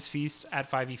that can just feast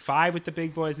at 5v5 with the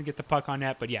big boys and get the puck on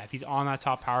net. But yeah, if he's on that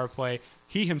top power play,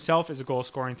 he himself is a goal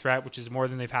scoring threat, which is more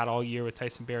than they've had all year with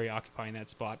Tyson Barrie occupying that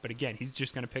spot. But again, he's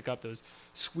just going to pick up those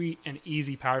sweet and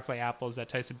easy power play apples that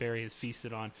Tyson Barrie has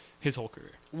feasted on his whole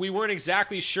career. We weren't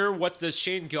exactly sure what the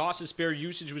Shane Gostisbehere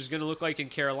usage was going to look like in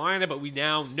Carolina, but we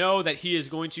now know that he is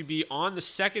going to be on the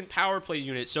second power play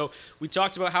unit. So we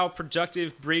talked about how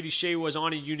productive Brady Shea was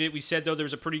on a unit. We said, though, there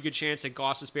was a pretty good chance that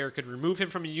Gostisbehere could remove him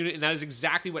from a unit, and that is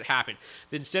exactly what happened.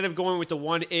 Instead of going with the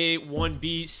 1A,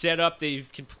 1B setup, they've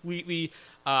completely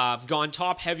gone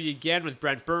top heavy again with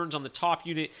Brent Burns on the top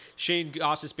unit, Shane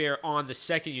Gostisbehere on the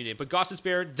second unit. But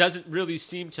Gostisbehere doesn't really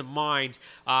seem to mind.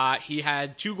 He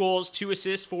had 2 goals, 2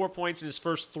 assists, 4 points in his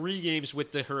first 3 games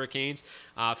with the Hurricanes.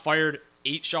 Fired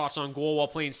 8 shots on goal while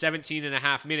playing 17 and a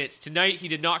half minutes. Tonight, he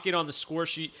did not get on the score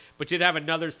sheet, but did have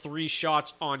another 3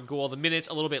 shots on goal. The minutes,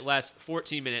 a little bit less,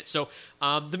 14 minutes. So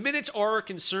the minutes are a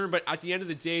concern, but at the end of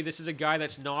the day, this is a guy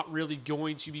that's not really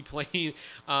going to be playing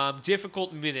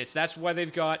difficult minutes. That's why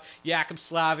they've got Jakub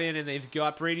Slavin, and they've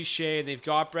got Brady Shea, and they've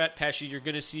got Brett Pesce. You're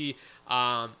going to see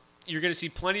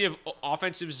plenty of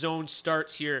offensive zone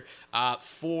starts here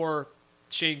for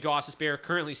Shane Gostisbehere,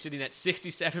 currently sitting at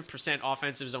 67%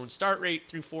 offensive zone start rate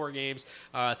through 3 games,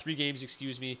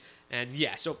 And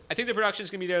yeah, so I think the production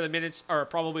is going to be there. The minutes are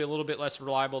probably a little bit less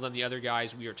reliable than the other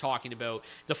guys we are talking about.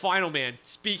 The final man,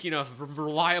 speaking of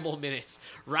reliable minutes,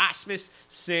 Rasmus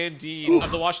Sandin of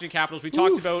the Washington Capitals. We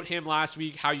talked about him last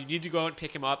week, how you need to go out and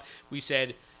pick him up. We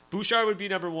said Bouchard would be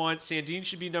number 1. Sandin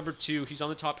should be number 2. He's on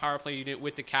the top power play unit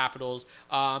with the Capitals.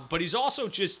 But he's also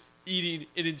just eating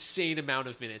an insane amount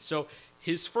of minutes. So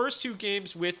his first 2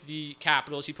 games with the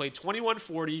Capitals, he played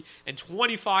 21:40 and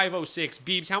 25:06.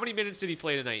 Beebs, how many minutes did he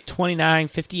play tonight?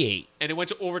 29:58. And it went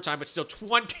to overtime, but still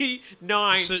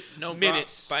 29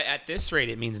 minutes. But at this rate,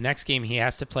 it means next game he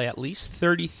has to play at least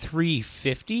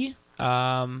 33:50.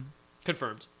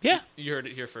 Confirmed. Yeah. You heard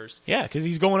it here first. Yeah, because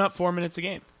he's going up 4 minutes a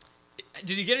game.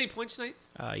 Did he get any points tonight?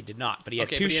 He did not, but he had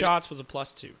 2 shots, was a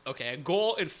 +2. Okay, a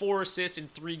goal and 4 assists in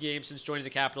 3 games since joining the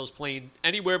Capitals, playing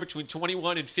anywhere between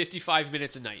 21 and 55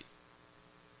 minutes a night.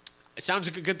 It sounds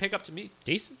like a good pickup to me.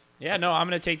 Decent. Yeah, no, I'm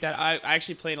going to take that. I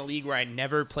actually play in a league where I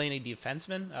never play any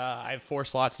defenseman. I have 4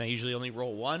 slots, and I usually only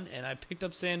roll 1, and I picked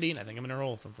up Sandin. I think I'm going to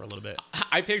roll with him for a little bit.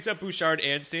 I picked up Bouchard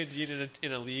and Sandin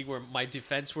in a league where my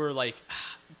defense were like...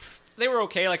 They were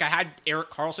okay. Like I had Erik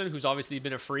Karlsson, who's obviously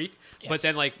been a freak, yes. But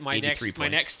then like my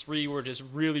next 3 were just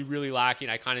really, really lacking.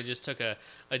 I kind of just took a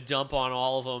dump on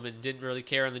all of them and didn't really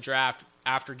care in the draft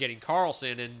after getting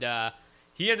Karlsson, and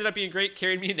he ended up being great,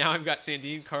 carried me. Now I've got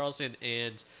Sandin, Karlsson,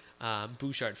 and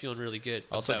Bouchard, feeling really good.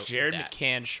 Also, Jared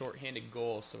McCann shorthanded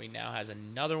goals, so he now has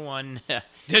another one.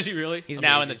 Does he really? He's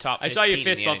now in the top 15. I saw you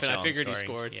fist bump, and I figured he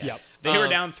scored. Yeah. Yep. They were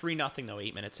down 3-0 though,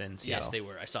 8 minutes in. Yes, they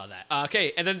were. I saw that.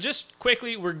 Okay, and then just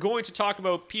quickly, we're going to talk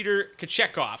about Peter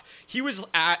Kochetkov. He was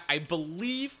at, I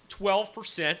believe,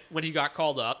 12% when he got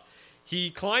called up. He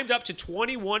climbed up to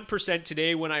 21%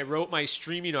 today when I wrote my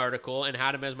streaming article and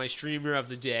had him as my streamer of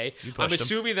the day. I'm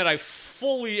assuming that I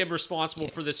fully am responsible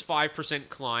for this 5%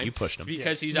 climb. You pushed him.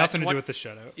 Because he's nothing to do with the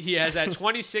shutout. He has at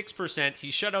 26%.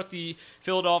 He shut out the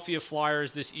Philadelphia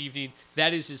Flyers this evening.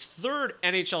 That is his 3rd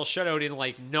NHL shutout in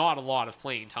like not a lot of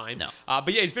playing time. No.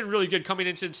 But yeah, he's been really good coming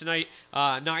into tonight.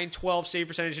 912 save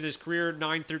percentage in his career,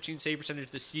 913 save percentage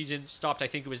this season. Stopped, I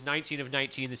think it was 19 of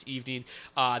 19 this evening.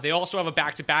 They also have a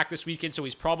back-to-back this weekend, so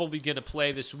he's probably going to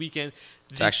play this weekend.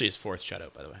 It's actually his 4th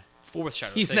shutout, by the way.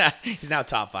 4th shutout. He's now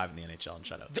top 5 in the NHL in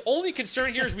shutout. The only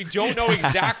concern here is we don't know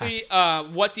exactly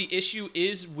what the issue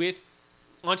is with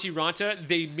Antti Raanta.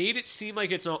 They made it seem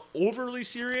like it's not overly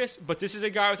serious, but this is a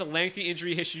guy with a lengthy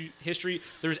injury history.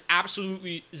 There's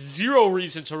absolutely 0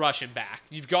 reason to rush him back.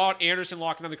 You've got Anderson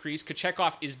locking on the crease.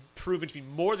 Kochetkov is proven to be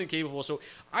more than capable, so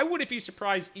I wouldn't be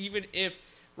surprised even if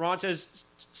Ranta's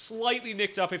slightly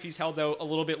nicked up if he's held out a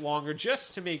little bit longer,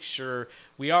 just to make sure.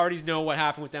 We already know what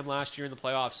happened with them last year in the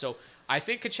playoffs, so I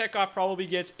think Kochetkov probably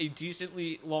gets a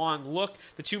decently long look.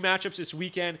 The 2 matchups this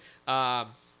weekend,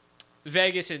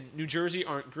 Vegas and New Jersey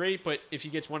aren't great, but if he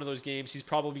gets one of those games, he's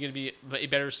probably going to be a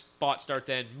better spot start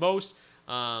than most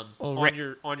on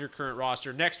your current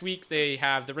roster. Next week, they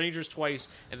have the Rangers twice,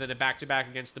 and then a back-to-back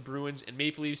against the Bruins and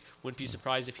Maple Leafs. Wouldn't be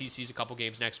surprised if he sees a couple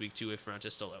games next week, too, if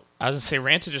Ranta's still out. I was going to say,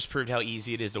 Raanta just proved how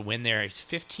easy it is to win there. He's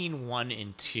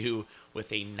 15-1-2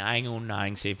 with a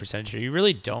 909 save percentage. You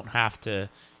really don't have to,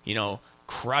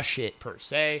 crush it per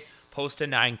se. post a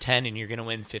 9-10 and you're going to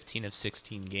win 15 of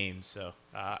 16 games. So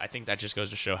I think that just goes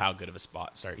to show how good of a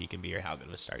spot start he can be, or how good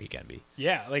of a start he can be.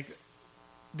 Yeah, like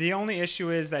the only issue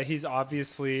is that he's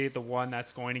obviously the one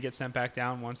that's going to get sent back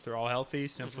down once they're all healthy,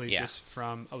 simply just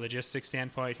from a logistics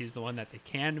standpoint. He's the one that they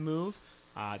can move.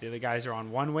 The other guys are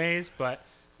on one ways, but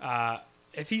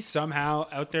if he's somehow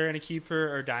out there in a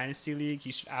keeper or dynasty league,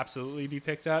 he should absolutely be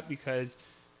picked up, because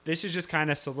this is just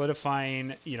kind of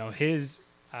solidifying, his,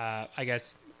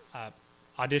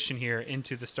 audition here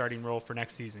into the starting role for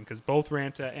next season, because both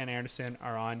Raanta and Anderson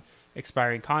are on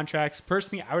expiring contracts.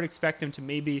 Personally, I would expect them to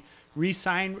maybe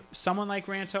re-sign someone like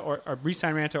Raanta or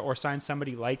re-sign Raanta or sign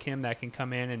somebody like him that can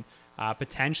come in and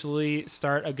potentially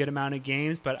start a good amount of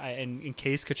games, but in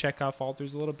case Kochetkov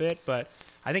falters a little bit. But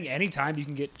I think anytime you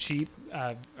can get cheap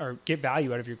or get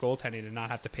value out of your goaltending and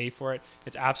not have to pay for it,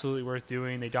 it's absolutely worth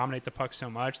doing. They dominate the puck so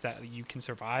much that you can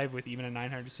survive with even a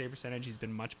 900 save percentage. He's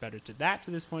been much better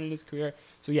to this point in his career.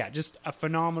 So yeah, just a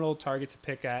phenomenal target to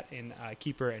pick at in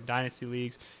keeper and dynasty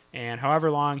leagues. And however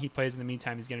long he plays in the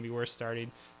meantime, he's going to be worth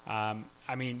starting.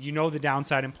 The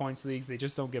downside in points leagues, they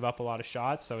just don't give up a lot of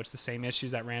shots. So it's the same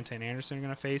issues that Raanta and Anderson are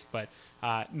going to face, but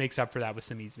makes up for that with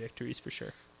some easy victories for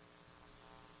sure.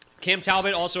 Cam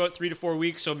Talbot also out 3 to 4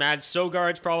 weeks, so Mads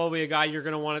Søgaard's probably a guy you're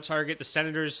going to want to target. The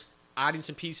Senators adding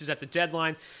some pieces at the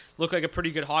deadline. Look like a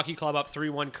pretty good hockey club, up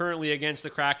 3-1 currently against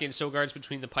the Kraken. Søgaard's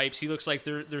between the pipes. He looks like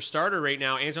their starter right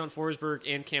now. Anton Forsberg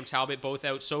and Cam Talbot both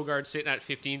out. Søgaard sitting at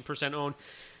 15% owned.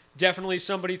 Definitely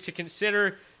somebody to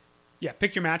consider. Yeah,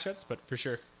 pick your matchups, but for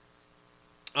sure.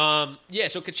 So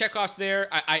Kachekhov's there.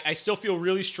 I still feel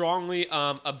really strongly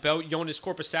about Jonas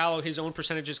Korpisalo. His own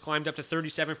percentage has climbed up to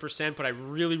 37%, but I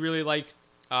really, really like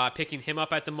picking him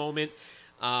up at the moment.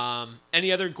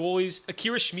 Any other goalies?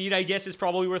 Akira Schmid, I guess, is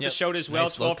probably worth a shout as well.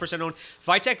 Nice 12% owned.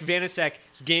 Vitek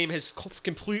Vanasek's game has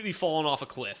completely fallen off a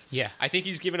cliff. Yeah. I think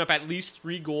he's given up at least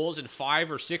 3 goals in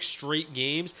 5 or 6 straight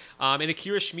games. And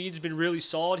Akira Schmid's been really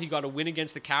solid. He got a win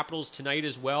against the Capitals tonight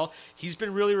as well. He's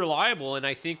been really reliable. And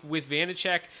I think with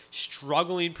Vanacek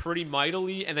struggling pretty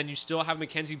mightily, and then you still have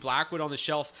Mackenzie Blackwood on the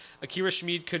shelf, Akira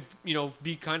Schmid could,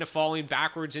 be kind of falling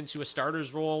backwards into a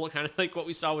starter's role, kind of like what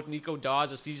we saw with Nico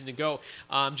Dawes a season ago.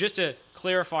 Just to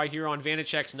clarify here on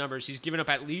Vanacek's numbers, he's given up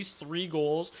at least 3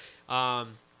 goals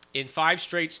in 5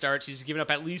 straight starts. He's given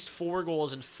up at least 4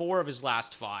 goals in 4 of his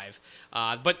last 5.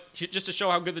 But just to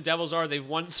show how good the Devils are, they've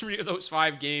won 3 of those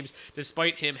 5 games,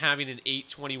 despite him having an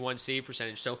 .821 save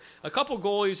percentage. So a couple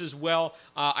goalies as well.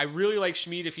 I really like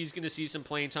Schmid if he's going to see some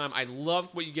playing time. I love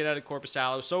what you get out of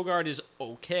Korpisalo. Søgaard is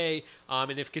okay.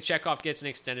 And if Kochetkov gets an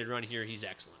extended run here, he's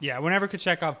excellent. Yeah, whenever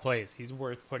Kochetkov plays, he's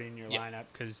worth putting in your lineup,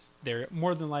 because they're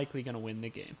more than likely going to win the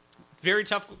game. Very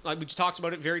tough, like we just talked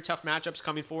about it, very tough matchups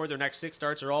coming forward. Their next 6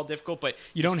 starts are all difficult, but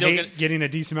you don't hate getting a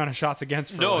decent amount of shots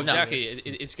against. No, exactly.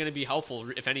 It's going to be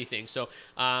helpful, if anything. So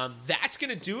that's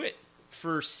going to do it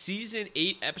for Season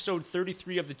 8, Episode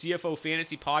 33 of the DFO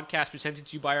Fantasy Podcast, presented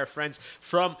to you by our friends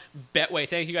from Betway.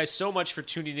 Thank you guys so much for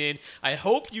tuning in. I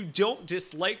hope you don't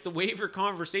dislike the waiver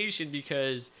conversation,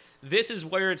 because this is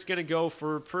where it's going to go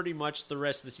for pretty much the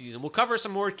rest of the season. We'll cover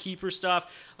some more keeper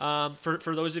stuff for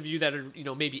those of you that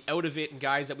are maybe out of it, and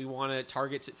guys that we want to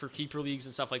target for keeper leagues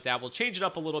and stuff like that. We'll change it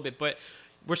up a little bit, but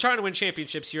we're trying to win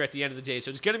championships here at the end of the day.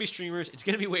 So it's going to be streamers. It's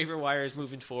going to be waiver wires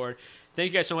moving forward.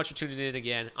 Thank you guys so much for tuning in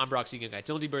again. I'm Brock Segan, guy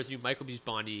Dylan D. Berthew, Michael Bees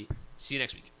Bondi. See you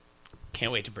next week.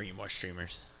 Can't wait to bring you more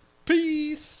streamers.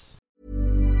 Peace.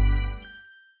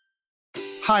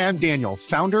 Hi, I'm Daniel,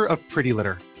 founder of Pretty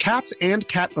Litter. Cats and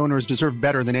cat owners deserve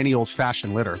better than any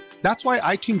old-fashioned litter. That's why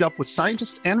I teamed up with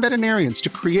scientists and veterinarians to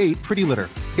create Pretty Litter.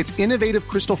 Its innovative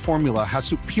crystal formula has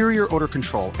superior odor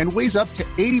control and weighs up to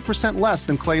 80% less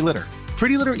than clay litter.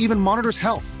 Pretty Litter even monitors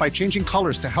health by changing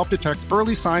colors to help detect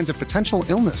early signs of potential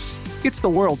illness. It's the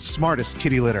world's smartest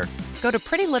kitty litter. Go to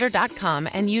prettylitter.com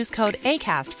and use code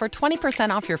ACAST for 20%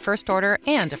 off your first order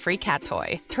and a free cat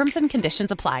toy. Terms and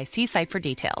conditions apply. See site for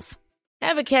details.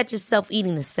 Ever catch yourself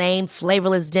eating the same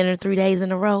flavorless dinner 3 days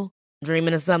in a row?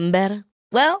 Dreaming of something better?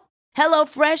 Well,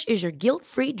 HelloFresh is your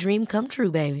guilt-free dream come true,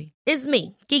 baby. It's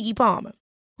me, Keke Palmer.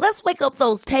 Let's wake up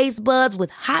those taste buds with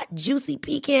hot, juicy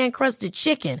pecan-crusted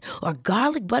chicken or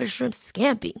garlic butter shrimp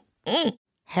scampi.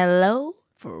 Hello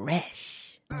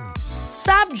Fresh.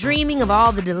 Stop dreaming of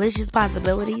all the delicious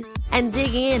possibilities and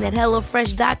dig in at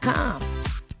HelloFresh.com.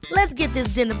 Let's get this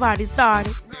dinner party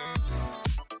started.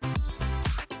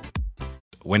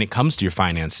 When it comes to your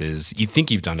finances, you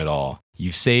think you've done it all.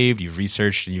 You've saved, you've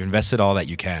researched, and you've invested all that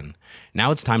you can.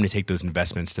 Now it's time to take those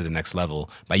investments to the next level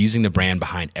by using the brand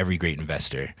behind every great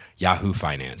investor, Yahoo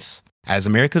Finance. As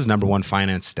America's #1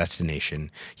 finance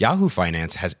destination, Yahoo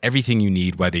Finance has everything you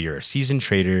need, whether you're a seasoned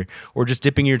trader or just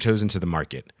dipping your toes into the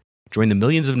market. Join the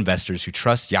millions of investors who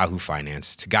trust Yahoo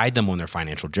Finance to guide them on their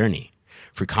financial journey.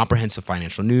 For comprehensive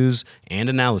financial news and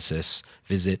analysis,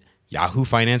 visit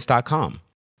yahoofinance.com,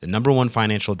 the #1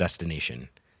 financial destination,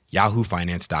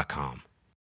 yahoofinance.com.